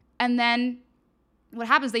 And then what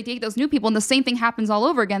happens, they date those new people and the same thing happens all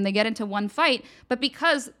over again. They get into one fight, but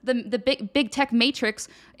because the big tech matrix,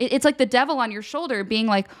 it's like the devil on your shoulder being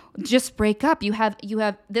like, just break up. You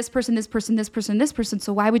have this person, this person, this person, this person.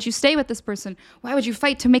 So why would you stay with this person? Why would you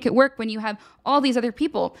fight to make it work when you have all these other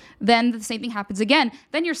people? Then the same thing happens again.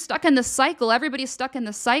 Then you're stuck in the cycle. Everybody's stuck in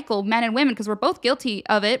the cycle, men and women, because we're both guilty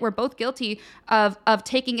of it. We're both guilty of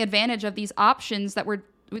taking advantage of these options that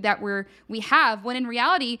we have, when in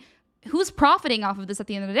reality, who's profiting off of this at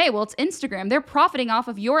the end of the day? Well, it's Instagram. They're profiting off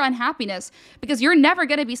of your unhappiness because you're never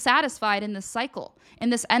going to be satisfied in this cycle, in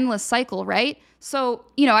this endless cycle, right? So,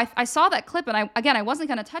 I saw that clip and I wasn't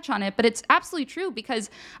going to touch on it, but it's absolutely true because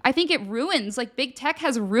I think it ruins, like big tech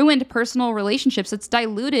has ruined personal relationships. It's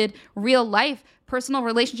diluted real life, personal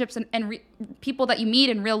relationships and people that you meet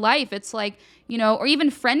in real life. It's like, or even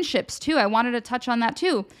friendships too. I wanted to touch on that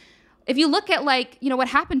too. If you look at what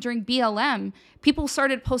happened during BLM, people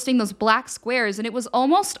started posting those black squares and it was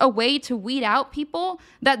almost a way to weed out people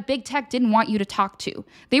that big tech didn't want you to talk to.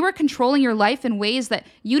 They were controlling your life in ways that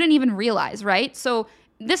you didn't even realize, right? So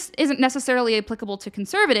this isn't necessarily applicable to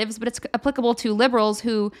conservatives, but it's applicable to liberals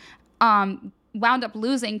who wound up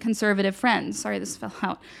losing conservative friends. Sorry, this fell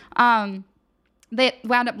out. They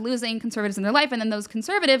wound up losing conservatives in their life, and then those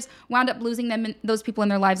conservatives wound up losing those people in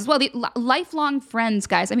their lives as well. The lifelong friends,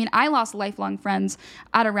 guys. I mean, I lost lifelong friends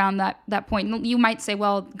at around that point. You might say,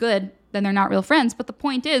 well, good, then they're not real friends. But the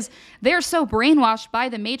point is, they're so brainwashed by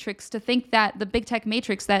the matrix to think that the big tech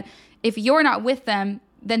matrix, that if you're not with them,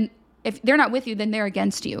 then if they're not with you, then they're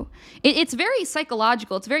against you. It's very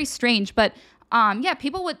psychological. It's very strange. But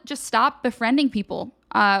people would just stop befriending people.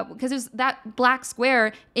 Because that black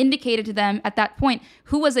square indicated to them at that point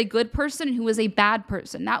who was a good person and who was a bad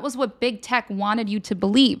person. That was what big tech wanted you to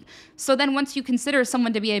believe. So then once you consider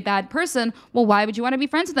someone to be a bad person, well, why would you want to be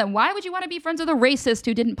friends with them? Why would you want to be friends with a racist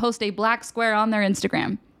who didn't post a black square on their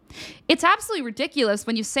Instagram? It's absolutely ridiculous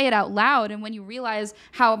when you say it out loud and when you realize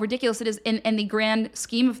how ridiculous it is in the grand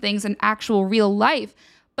scheme of things in actual real life.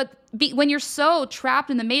 But when you're so trapped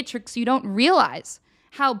in the matrix, you don't realize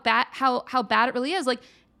how bad it really is. Like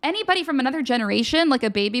anybody from another generation, like a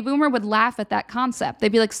baby boomer, would laugh at that concept.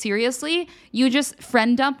 They'd be like, seriously? You just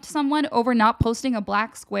friend dumped someone over not posting a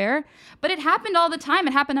black square? But it happened all the time.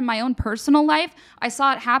 It happened in my own personal life. I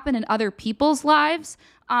saw it happen in other people's lives.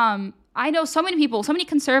 I know so many people, so many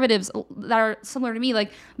conservatives that are similar to me,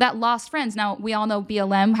 like that lost friends. Now, we all know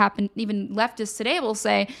BLM happened. Even leftists today will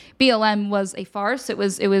say BLM was a farce. It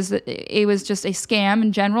was just a scam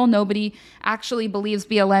in general. Nobody actually believes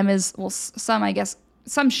BLM is, well,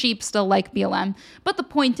 some sheep still like BLM. But the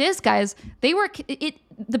point is, guys,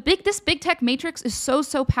 this big tech matrix is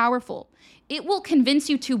so powerful. It will convince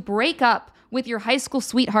you to break up with your high school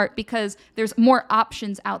sweetheart because there's more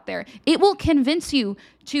options out there. It will convince you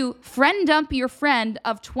to friend dump your friend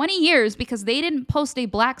of 20 years because they didn't post a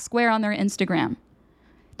black square on their Instagram.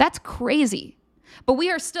 That's crazy. But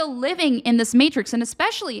we are still living in this matrix, and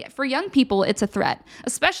especially for young people, it's a threat.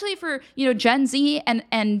 Especially for Gen Z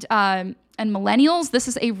and millennials, this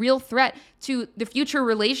is a real threat to the future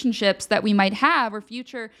relationships that we might have, or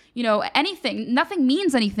future anything. Nothing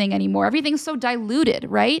means anything anymore. Everything's so diluted,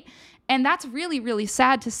 right? And that's really, really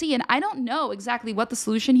sad to see. And I don't know exactly what the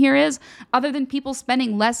solution here is, other than people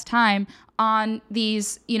spending less time on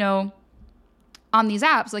these, on these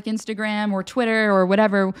apps like Instagram or Twitter or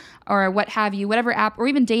whatever, or what have you, whatever app, or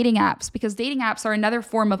even dating apps, because dating apps are another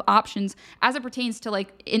form of options as it pertains to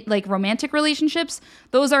like romantic relationships.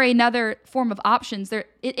 Those are another form of options.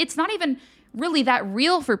 It's not even really that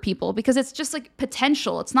real for people because it's just like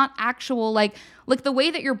potential. It's not actual, like the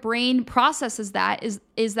way that your brain processes that is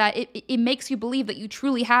that it makes you believe that you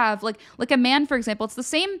truly have like a man, for example. It's the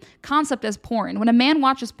same concept as porn. When a man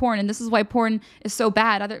watches porn, and this is why porn is so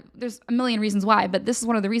bad, there's a million reasons why, but this is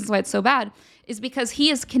one of the reasons why it's so bad, is because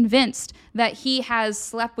he is convinced that he has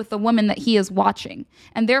slept with the woman that he is watching.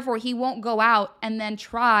 And therefore, he won't go out and then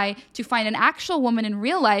try to find an actual woman in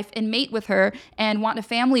real life and mate with her and want a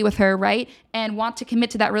family with her, right? And want to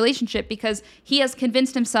commit to that relationship because he has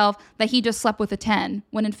convinced himself that he just slept with a 10,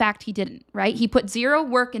 when in fact he didn't, right? He put zero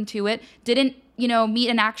work into it, didn't, meet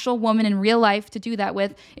an actual woman in real life to do that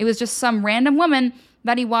with. It was just some random woman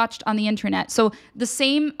that he watched on the internet. So the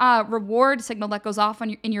same reward signal that goes off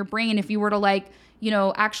in your brain if you were to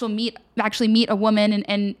actually meet a woman,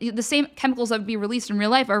 and the same chemicals that would be released in real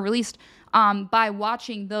life are released by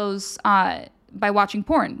watching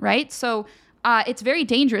porn, right? So it's very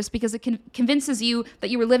dangerous because it convinces you that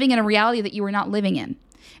you were living in a reality that you were not living in.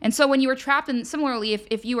 And so when you were trapped in, similarly,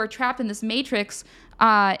 if you are trapped in this matrix,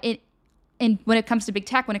 and when it comes to big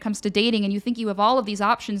tech, when it comes to dating, and you think you have all of these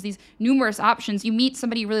options, these numerous options, you meet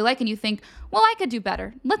somebody you really like and you think, well, I could do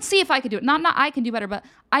better. Let's see if I could do it. Not I can do better, but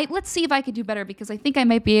let's see if I could do better because I think I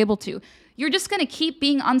might be able to. You're just going to keep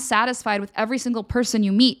being unsatisfied with every single person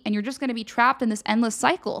you meet, and you're just going to be trapped in this endless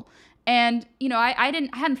cycle. And, I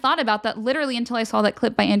hadn't thought about that literally until I saw that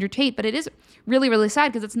clip by Andrew Tate, but it is really, really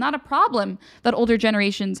sad because it's not a problem that older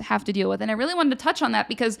generations have to deal with. And I really wanted to touch on that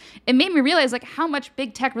because it made me realize like how much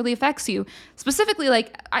big tech really affects you. Specifically,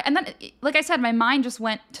 like I said, my mind just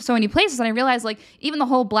went to so many places, and I realized like even the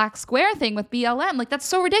whole black square thing with BLM, like that's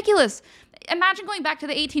so ridiculous. Imagine going back to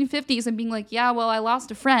the 1850s and being like, yeah, well, I lost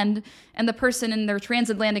a friend, and the person in their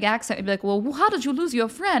transatlantic accent would be like, well, how did you lose your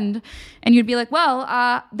friend? And you'd be like,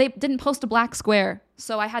 well, they didn't post a black square,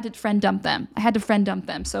 so I had to friend dump them.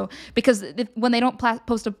 So because when they don't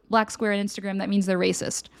post a black square on Instagram, that means they're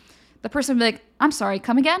racist. The person would be like, I'm sorry,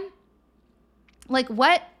 come again? Like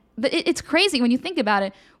what? It's crazy when you think about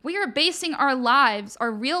it. We are basing our lives,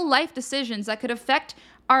 our real life decisions that could affect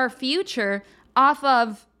our future off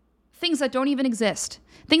of things that don't even exist,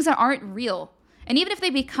 things that aren't real. And even if they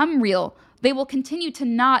become real, they will continue to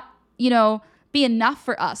not, be enough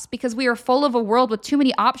for us because we are full of a world with too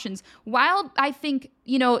many options. While I think,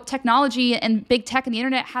 technology and big tech and the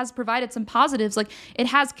internet has provided some positives, like it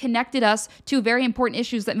has connected us to very important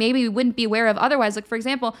issues that maybe we wouldn't be aware of otherwise. Like, for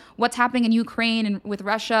example, what's happening in Ukraine and with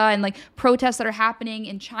Russia and like protests that are happening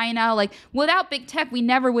in China. Like without big tech, we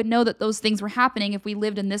never would know that those things were happening if we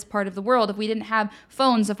lived in this part of the world, if we didn't have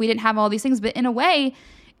phones, if we didn't have all these things. But in a way,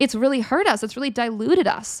 it's really hurt us. It's really diluted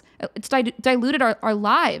us. It's diluted our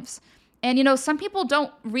lives. And, some people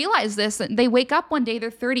don't realize this. They wake up one day,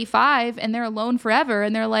 they're 35 and they're alone forever.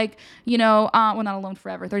 And they're like, well, not alone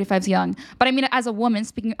forever. 35 is young. But I mean, as a woman,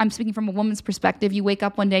 I'm speaking from a woman's perspective. You wake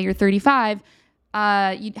up one day, you're 35.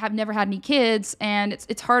 You have never had any kids. And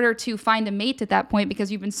it's harder to find a mate at that point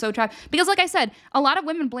because you've been so trapped. Because like I said, a lot of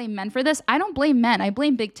women blame men for this. I don't blame men. I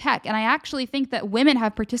blame big tech. And I actually think that women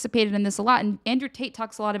have participated in this a lot. And Andrew Tate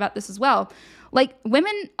talks a lot about this as well. Like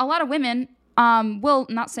a lot of women, well,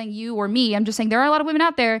 not saying you or me, I'm just saying there are a lot of women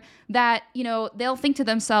out there that, they'll think to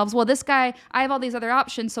themselves, well, this guy, I have all these other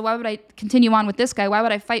options, so why would I continue on with this guy? Why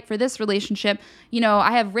would I fight for this relationship?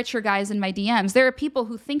 I have richer guys in my DMs. There are people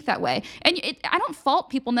who think that way. And I don't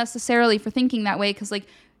fault people necessarily for thinking that way because, like,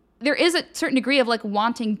 there is a certain degree of, like,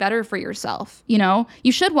 wanting better for yourself,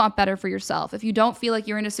 You should want better for yourself if you don't feel like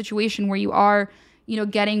you're in a situation where you are,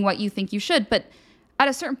 getting what you think you should. But at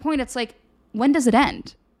a certain point, it's like, when does it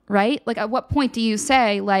end? Right? Like, at what point do you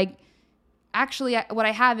say, like, actually, what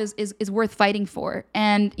I have is worth fighting for?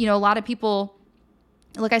 And, a lot of people,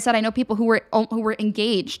 like I said, I know people who were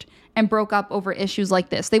engaged and broke up over issues like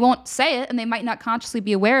this. They won't say it and they might not consciously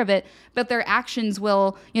be aware of it, but their actions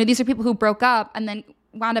will, these are people who broke up and then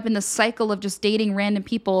wound up in the cycle of just dating random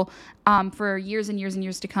people for years and years and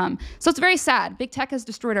years to come. So it's very sad. Big tech has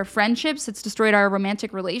destroyed our friendships. It's destroyed our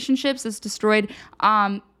romantic relationships. It's destroyed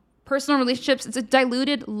personal relationships. It's a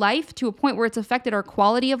diluted life to a point where it's affected our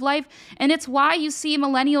quality of life. And it's why you see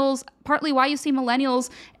partly why you see millennials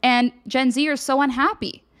and Gen Z are so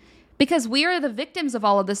unhappy. Because we are the victims of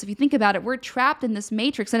all of this. If you think about it, we're trapped in this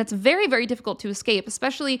matrix and it's very, very difficult to escape,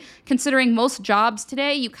 especially considering most jobs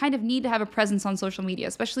today, you kind of need to have a presence on social media,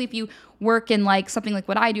 especially if you work in like something like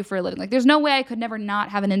what I do for a living. Like there's no way I could never not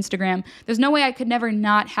have an Instagram. There's no way I could never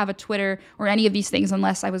not have a Twitter or any of these things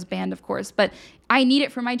unless I was banned, of course. But I need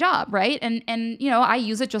it for my job, right? And I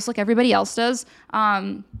use it just like everybody else does.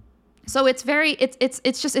 So it's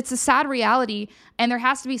a sad reality and there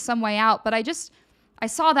has to be some way out. But I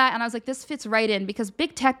saw that and I was like, this fits right in because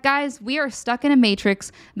big tech guys, we are stuck in a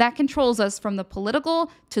matrix that controls us from the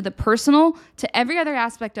political to the personal to every other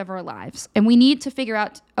aspect of our lives. And we need to figure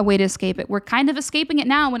out a way to escape it. We're kind of escaping it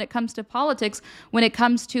now when it comes to politics, when it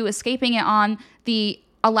comes to escaping it on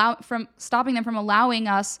stopping them from allowing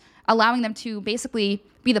them to basically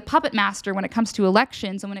be the puppet master when it comes to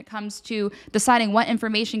elections and when it comes to deciding what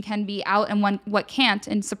information can be out and what can't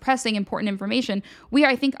and suppressing important information. We,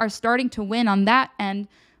 I think, are starting to win on that end.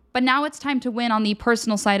 But now it's time to win on the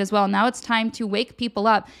personal side as well. Now it's time to wake people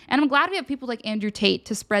up. And I'm glad we have people like Andrew Tate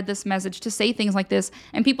to spread this message, to say things like this,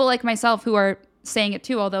 and people like myself who are saying it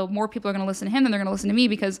too, although more people are going to listen to him than they're going to listen to me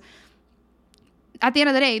because at the end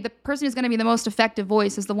of the day, the person who's going to be the most effective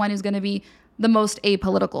voice is the one who's going to be the most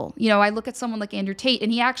apolitical. I look at someone like Andrew Tate,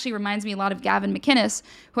 and he actually reminds me a lot of Gavin McInnes,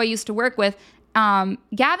 who I used to work with. Gavin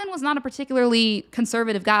was not a particularly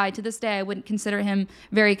conservative guy. To this day, I wouldn't consider him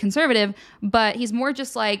very conservative, but he's more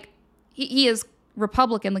just like, he is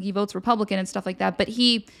Republican, like he votes Republican and stuff like that. But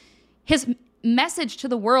his message to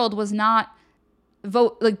the world was not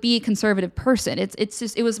vote, like be a conservative person. It's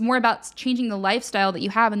just, it was more about changing the lifestyle that you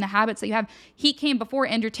have and the habits that you have. He came before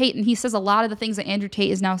Andrew Tate, and he says a lot of the things that Andrew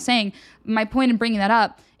Tate is now saying. My point in bringing that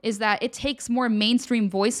up is that it takes more mainstream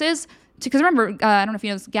voices because remember, I don't know if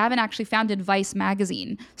you know this, Gavin actually founded Vice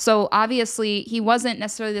magazine. So obviously he wasn't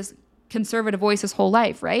necessarily this conservative voice his whole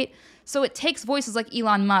life, right? So it takes voices like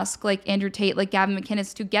Elon Musk, like Andrew Tate, like Gavin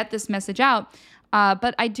McInnes to get this message out.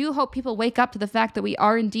 But I do hope people wake up to the fact that we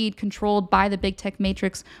are indeed controlled by the big tech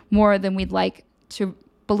matrix more than we'd like to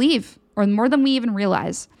believe, or more than we even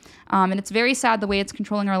realize. And it's very sad the way it's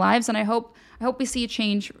controlling our lives. And I hope we see a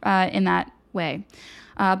change in that way.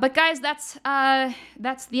 But guys, that's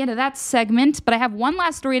the end of that segment. But I have one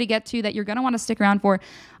last story to get to that you're going to want to stick around for.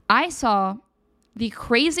 I saw the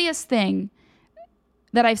craziest thing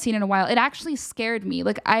that I've seen in a while. It actually scared me.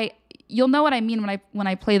 Like you'll know what I mean when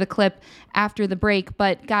I play the clip after the break.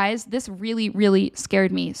 But guys, this really, really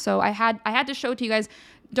scared me. So I had to show it to you guys.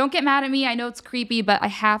 Don't get mad at me. I know it's creepy, but I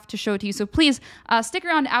have to show it to you. So please stick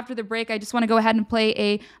around after the break. I just want to go ahead and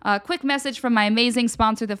play a quick message from my amazing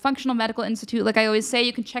sponsor, the Functional Medical Institute. Like I always say,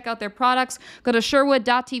 you can check out their products. Go to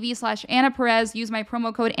sherwood.tv/Anna Perez. Use my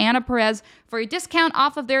promo code Anna Perez for a discount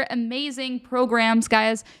off of their amazing programs,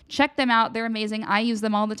 guys. Check them out. They're amazing. I use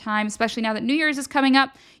them all the time, especially now that New Year's is coming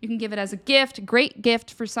up. You can give it as a gift. Great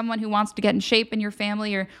gift for someone who wants to get in shape in your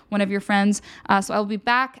family or one of your friends. So I'll be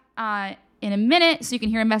back in a minute so you can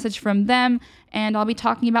hear a message from them, and I'll be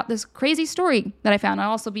talking about this crazy story that I found. I'll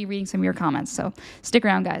also be reading some of your comments, so stick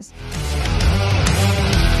around, guys.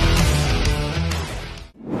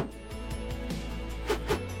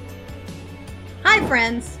 Hi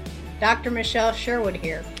friends, Dr. Michelle Sherwood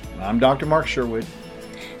here. I'm Dr. Mark Sherwood.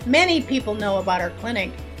 Many people know about our clinic,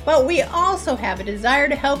 but we also have a desire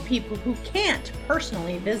to help people who can't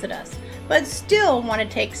personally visit us, but still want to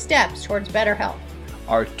take steps towards better health.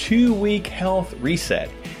 Our 2-week health reset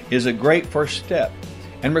is a great first step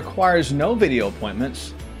and requires no video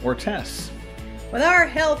appointments or tests. With our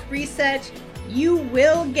health reset, you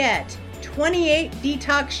will get 28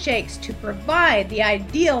 detox shakes to provide the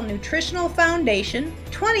ideal nutritional foundation,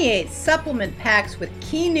 28 supplement packs with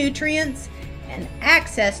key nutrients, and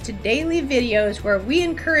access to daily videos where we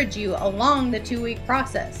encourage you along the 2-week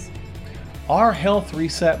process. Our health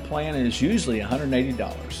reset plan is usually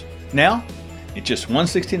 $180. Now, it's just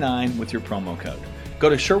 $169 with your promo code. Go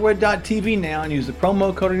to sherwood.tv now and use the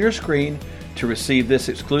promo code on your screen to receive this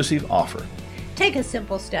exclusive offer. Take a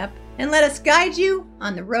simple step and let us guide you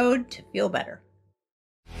on the road to feel better.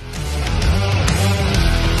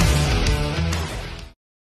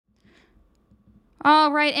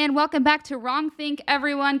 All right, and welcome back to Wrongthink,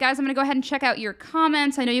 everyone. Guys, I'm going to go ahead and check out your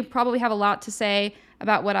comments. I know you probably have a lot to say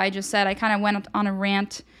about what I just said. I kind of went on a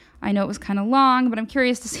rant. I know it was kind of long, but I'm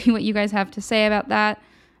curious to see what you guys have to say about that.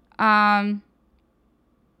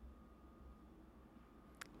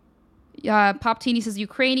 Poptini says,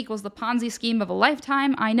 Ukraine equals the Ponzi scheme of a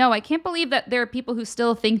lifetime. I know. I can't believe that there are people who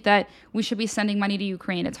still think that we should be sending money to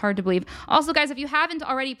Ukraine. It's hard to believe. Also, guys, if you haven't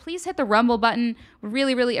already, please hit the Rumble button. We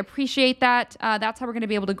really, really appreciate that. That's how we're going to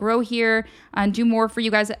be able to grow here and do more for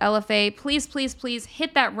you guys at LFA. Please, please, please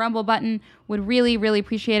hit that Rumble button. Would really, really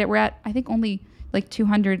appreciate it. We're at, I think, only like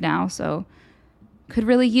 200 now, so could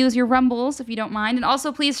really use your rumbles if you don't mind. And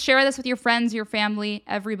also, please share this with your friends, your family,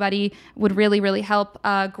 everybody. Would really, really help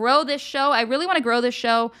grow this show. I really want to grow this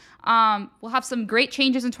show. We'll have some great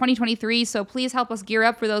changes in 2023, so please help us gear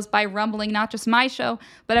up for those by rumbling, not just my show,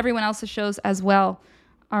 but everyone else's shows as well.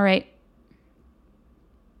 All right.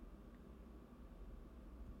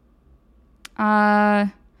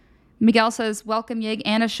 Miguel says, welcome, Yig.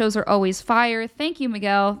 Anna's shows are always fire. Thank you,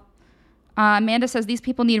 Miguel. Amanda says, these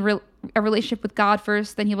people need a relationship with God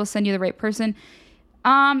first, then he will send you the right person.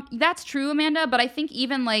 That's true, Amanda, but I think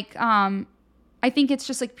even like, I think it's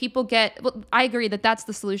just like people I agree that that's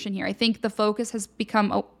the solution here. I think the focus has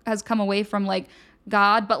come away from like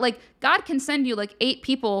God, but like God can send you like 8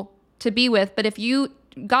 people to be with, but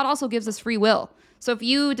God also gives us free will. So if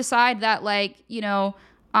you decide that like, you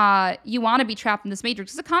want to be trapped in this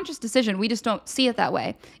matrix, it's a conscious decision. We just don't see it that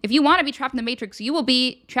way. If you want to be trapped in the matrix, you will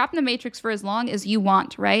be trapped in the matrix for as long as you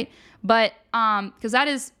want, right? But because that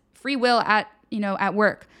is free will at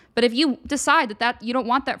work. But if you decide that you don't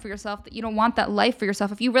want that for yourself, that you don't want that life for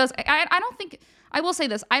yourself, if you realize, I will say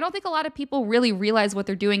this, I don't think a lot of people really realize what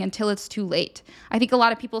they're doing until it's too late. I think a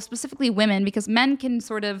lot of people, specifically women, because men can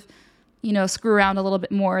sort of screw around a little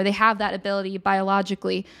bit more. They have that ability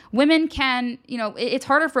biologically. Women can, it's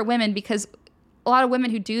harder for women because a lot of women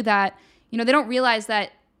who do that, they don't realize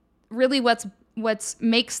that really what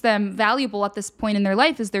makes them valuable at this point in their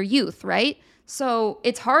life is their youth, right? So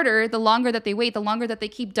it's harder the longer that they wait, the longer that they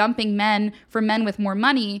keep dumping men for men with more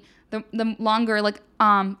money, the longer, like,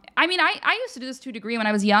 I mean, I used to do this to a degree when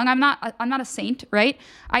I was young. I'm not a saint, right?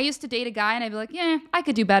 I used to date a guy and I'd be like, yeah, I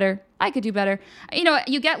could do better. You know,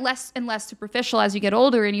 you get less and less superficial as you get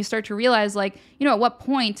older, and you start to realize, like, you know, at what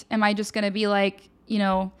point am I just going to be like, you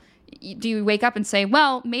know, do you wake up and say,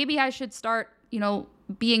 well, maybe I should start, you know,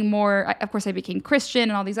 being more, of course I became Christian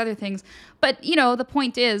and all these other things. But, you know, the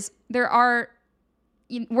point is we're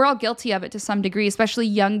all guilty of it to some degree, especially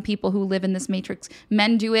young people who live in this matrix.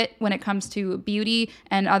 Men do it when it comes to beauty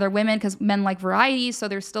and other women because men like variety, so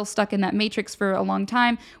they're still stuck in that matrix for a long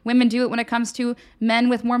time. Women do it when it comes to men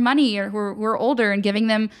with more money or who are older and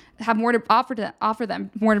have more to offer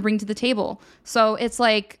them, more to bring to the table. So it's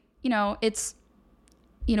like, you know,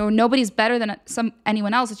 nobody's better than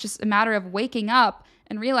anyone else. It's just a matter of waking up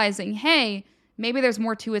and realizing, hey, maybe there's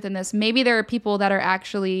more to it than this. Maybe there are people that are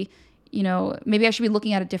actually, you know, maybe I should be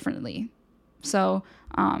looking at it differently. So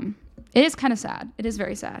it is kind of sad. It is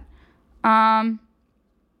very sad. AAA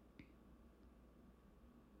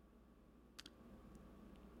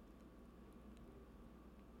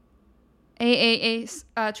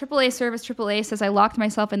service AAA says, I locked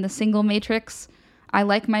myself in the single matrix. I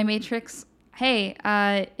like my matrix. Hey,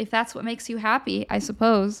 if that's what makes you happy, I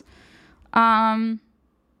suppose.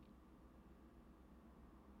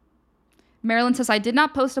 Marilyn says, I did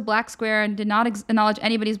not post a black square and did not acknowledge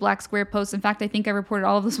anybody's black square posts. In fact, I think I reported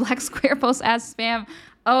all of those black square posts as spam.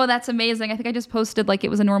 Oh, that's amazing. I think I just posted like it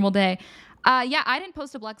was a normal day. Yeah, I didn't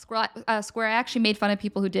post a black square. I actually made fun of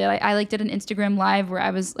people who did. I like did an Instagram live where I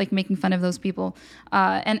was like making fun of those people.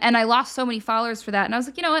 And I lost so many followers for that. And I was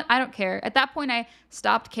like, you know what? I don't care. At that point, I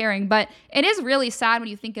stopped caring. But it is really sad when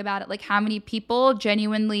you think about it, like how many people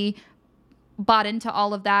genuinely bought into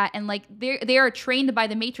all of that. And like they are trained by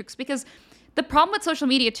the matrix, because the problem with social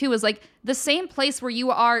media too is like the same place where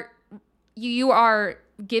you are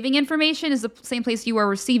giving information is the same place you are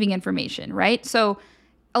receiving information, right? So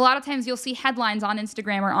a lot of times you'll see headlines on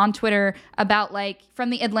Instagram or on Twitter about like from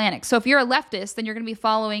the Atlantic. So if you're a leftist, then you're going to be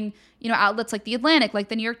following, you know, outlets like the Atlantic, like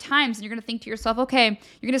the New York Times, and you're going to think to yourself, okay,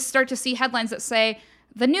 you're going to start to see headlines that say,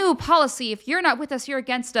 the new policy, if you're not with us, you're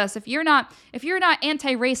against us. If you're not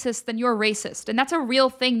anti-racist, then you're racist. And that's a real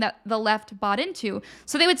thing that the left bought into.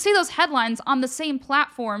 So they would see those headlines on the same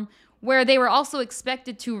platform where they were also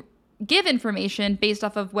expected to give information based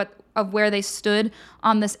off of where they stood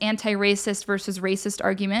on this anti-racist versus racist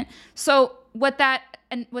argument. So what that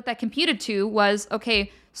computed to was,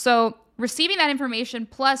 okay, so receiving that information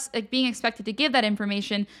plus being expected to give that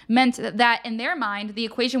information meant that in their mind, the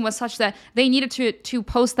equation was such that they needed to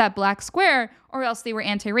post that black square or else they were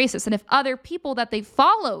anti-racist. And if other people that they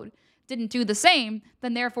followed didn't do the same,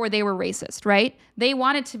 then therefore they were racist, right? They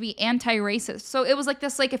wanted to be anti-racist. So it was like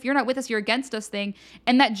this, like, if you're not with us, you're against us thing.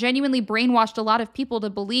 And that genuinely brainwashed a lot of people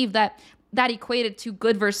to believe that equated to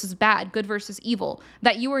good versus bad, good versus evil,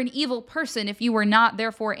 that you were an evil person if you were not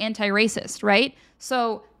therefore anti-racist, right?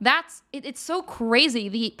 So it's so crazy,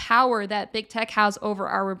 the power that big tech has over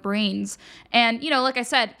our brains. And, you know, like I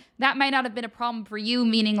said, that might not have been a problem for you,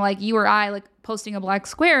 meaning like you or I, like posting a black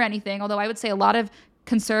square or anything, although I would say a lot of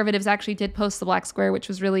conservatives actually did post the black square, which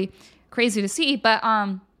was really crazy to see. But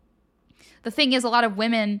the thing is, a lot of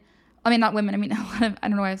women, a lot of, I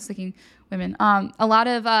don't know why I was thinking women, a lot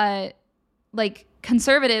of like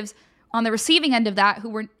conservatives on the receiving end of that who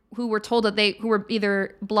were told that who were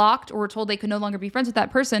either blocked or were told they could no longer be friends with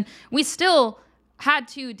that person, we still had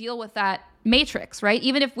to deal with that matrix, right?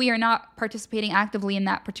 Even if we are not participating actively in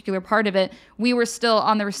that particular part of it, we were still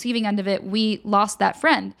on the receiving end of it. We lost that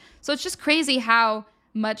friend. So it's just crazy how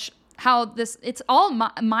it's all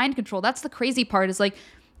mind control. That's the crazy part, is like,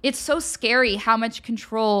 it's so scary how much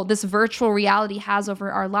control this virtual reality has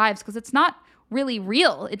over our lives, because it's not really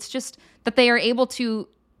real. It's just that they are able to,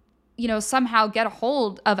 you know, somehow get a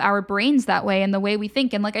hold of our brains that way and the way we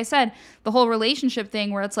think. And like I said, the whole relationship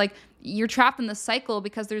thing where it's like you're trapped in this cycle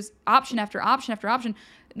because there's option after option after option.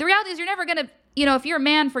 The reality is you're never going to, you know, if you're a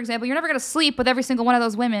man, for example, you're never going to sleep with every single one of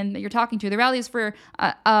those women that you're talking to. The reality is for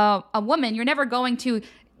a woman, you're never going to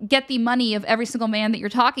get the money of every single man that you're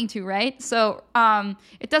talking to, right? So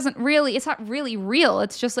it's not really real.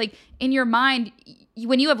 It's just like in your mind,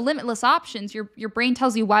 when you have limitless options, your brain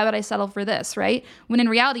tells you, why would I settle for this, right? When in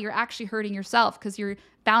reality, you're actually hurting yourself because you're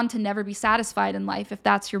bound to never be satisfied in life if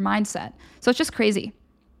that's your mindset. So it's just crazy.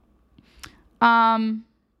 What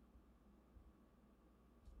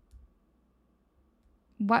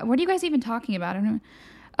are you guys even talking about? I don't know.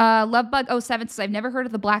 Lovebug07 says, I've never heard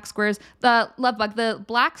of the black squares. The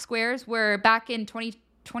black squares were back in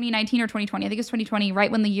 2019 or 2020. I think it was 2020, right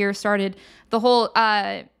when the year started. The whole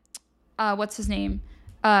what's his name?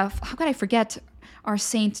 How could I forget our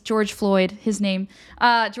saint, George Floyd, his name?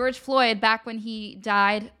 George Floyd, back when he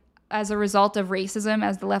died as a result of racism,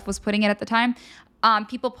 as the left was putting it at the time,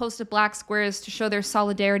 people posted black squares to show their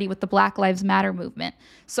solidarity with the Black Lives Matter movement.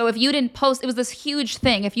 So if you didn't post, it was this huge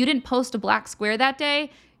thing. If you didn't post a black square that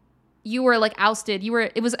day, you were like ousted.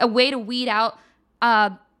 It was a way to weed out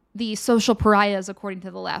the social pariahs, according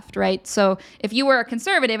to the left, right? So if you were a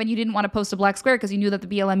conservative and you didn't want to post a black square because you knew that the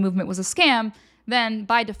BLM movement was a scam, then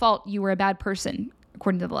by default, you were a bad person,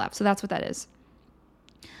 according to the left. So that's what that is.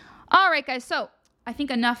 All right, guys. So I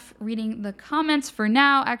think enough reading the comments for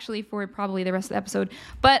now, actually for probably the rest of the episode.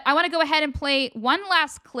 But I want to go ahead and play one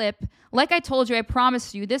last clip. Like I told you, I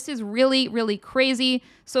promised you, this is really, really crazy.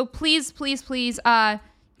 So please, please, please,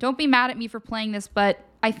 don't be mad at me for playing this, but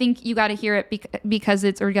I think you got to hear it because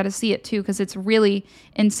it's, or you got to see it too, because it's really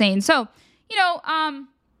insane. So,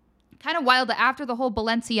 kind of wild that after the whole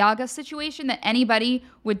Balenciaga situation that anybody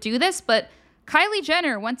would do this, but Kylie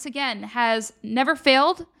Jenner, once again, has never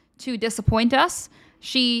failed to disappoint us.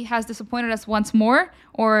 She has disappointed us once more,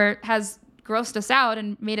 or has grossed us out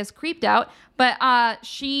and made us creeped out. But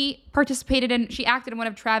she acted in one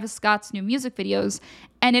of Travis Scott's new music videos.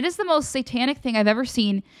 And it is the most satanic thing I've ever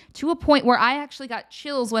seen, to a point where I actually got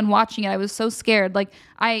chills when watching it. I was so scared. Like,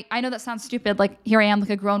 I know that sounds stupid. Like, here I am,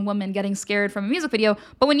 like a grown woman getting scared from a music video.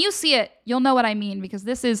 But when you see it, you'll know what I mean, because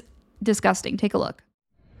this is disgusting. Take a look.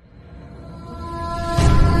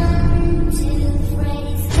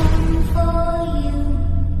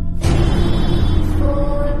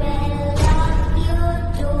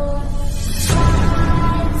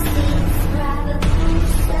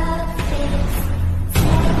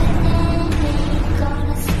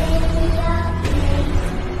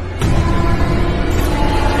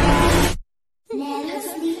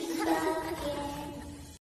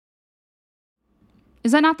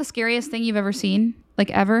 Is that not the scariest thing you've ever seen? Like,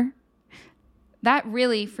 ever? That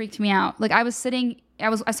really freaked me out. Like, I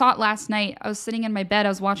saw it last night. I was sitting in my bed. I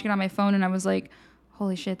was watching it on my phone, and I was like,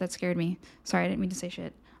 holy shit, that scared me. Sorry, I didn't mean to say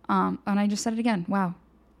shit. And I just said it again. Wow.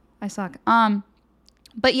 I suck.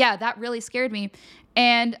 But yeah, that really scared me.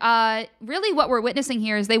 And really what we're witnessing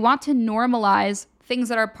here is they want to normalize things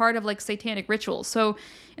that are part of, like, satanic rituals. So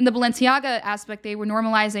in the Balenciaga aspect, they were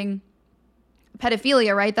normalizing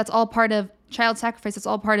pedophilia, right? That's all part of child sacrifice. It's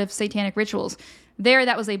all part of satanic rituals. There,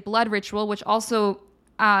 that was a blood ritual, which also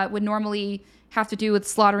would normally have to do with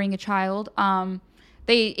slaughtering a child.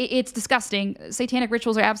 It's disgusting. Satanic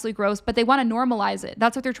rituals are absolutely gross, but they want to normalize it.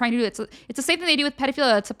 That's what they're trying to do. It's the same thing they do with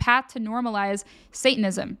pedophilia. It's a path to normalize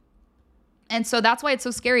Satanism. And so that's why it's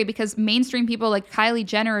so scary, because mainstream people like Kylie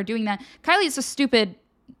Jenner are doing that. Kylie is a stupid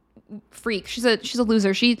freak. She's a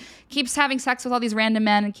loser. She keeps having sex with all these random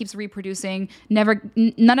men and keeps reproducing.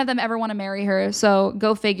 None of them ever want to marry her. So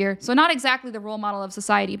go figure. So not exactly the role model of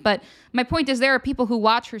society. But my point is, there are people who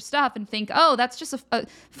watch her stuff and think, oh, that's just a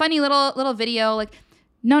funny little video. Like,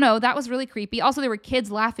 no, that was really creepy. Also, there were kids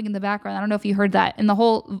laughing in the background. I don't know if you heard that. And the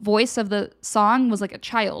whole voice of the song was like a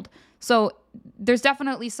child. So there's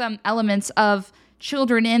definitely some elements of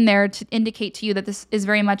children in there to indicate to you that this is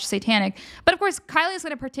very much satanic. But of course, Kylie is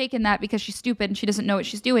going to partake in that because she's stupid and she doesn't know what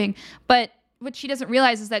she's doing. But what she doesn't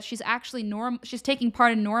realize is that she's actually she's taking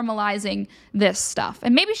part in normalizing this stuff.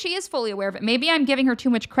 And maybe she is fully aware of it. Maybe I'm giving her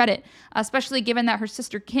too much credit, especially given that her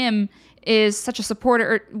sister Kim is such a supporter,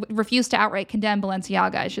 or refused to outright condemn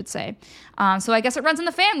Balenciaga, I should say. So I guess it runs in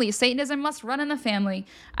the family. Satanism must run in the family.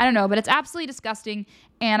 I don't know, but it's absolutely disgusting.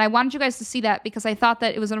 And I wanted you guys to see that because I thought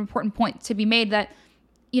that it was an important point to be made, that,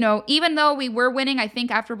 even though we were winning, I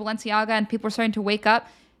think, after Balenciaga and people are starting to wake up,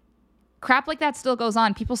 crap like that still goes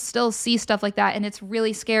on. People still see stuff like that. And it's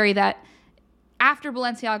really scary that after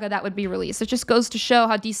Balenciaga, that would be released. It just goes to show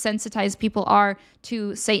how desensitized people are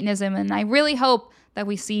to Satanism. And I really hope that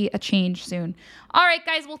we see a change soon. All right,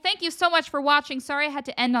 guys. Well, thank you so much for watching. Sorry I had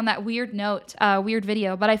to end on that weird note, weird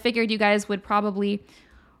video, but I figured you guys would probably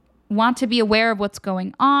want to be aware of what's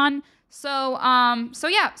going on. So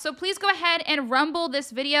yeah, so please go ahead and rumble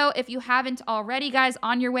this video if you haven't already, guys,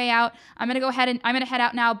 on your way out. I'm going to go ahead and I'm going to head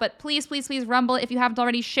out now, but please, please, please rumble if you haven't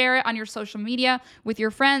already. Share it on your social media with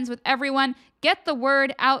your friends, with everyone. Get the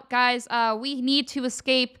word out, guys. We need to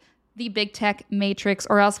escape the big tech matrix,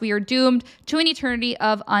 or else we are doomed to an eternity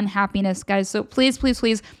of unhappiness, guys. So please, please,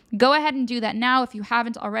 please go ahead and do that now if you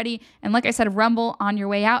haven't already. And like I said, rumble on your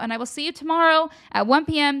way out. And I will see you tomorrow at 1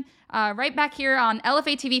 p.m. Right back here on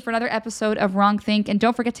LFA TV for another episode of Wrongthink. And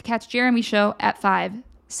don't forget to catch Jeremy's show at 5.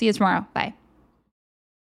 See you tomorrow. Bye.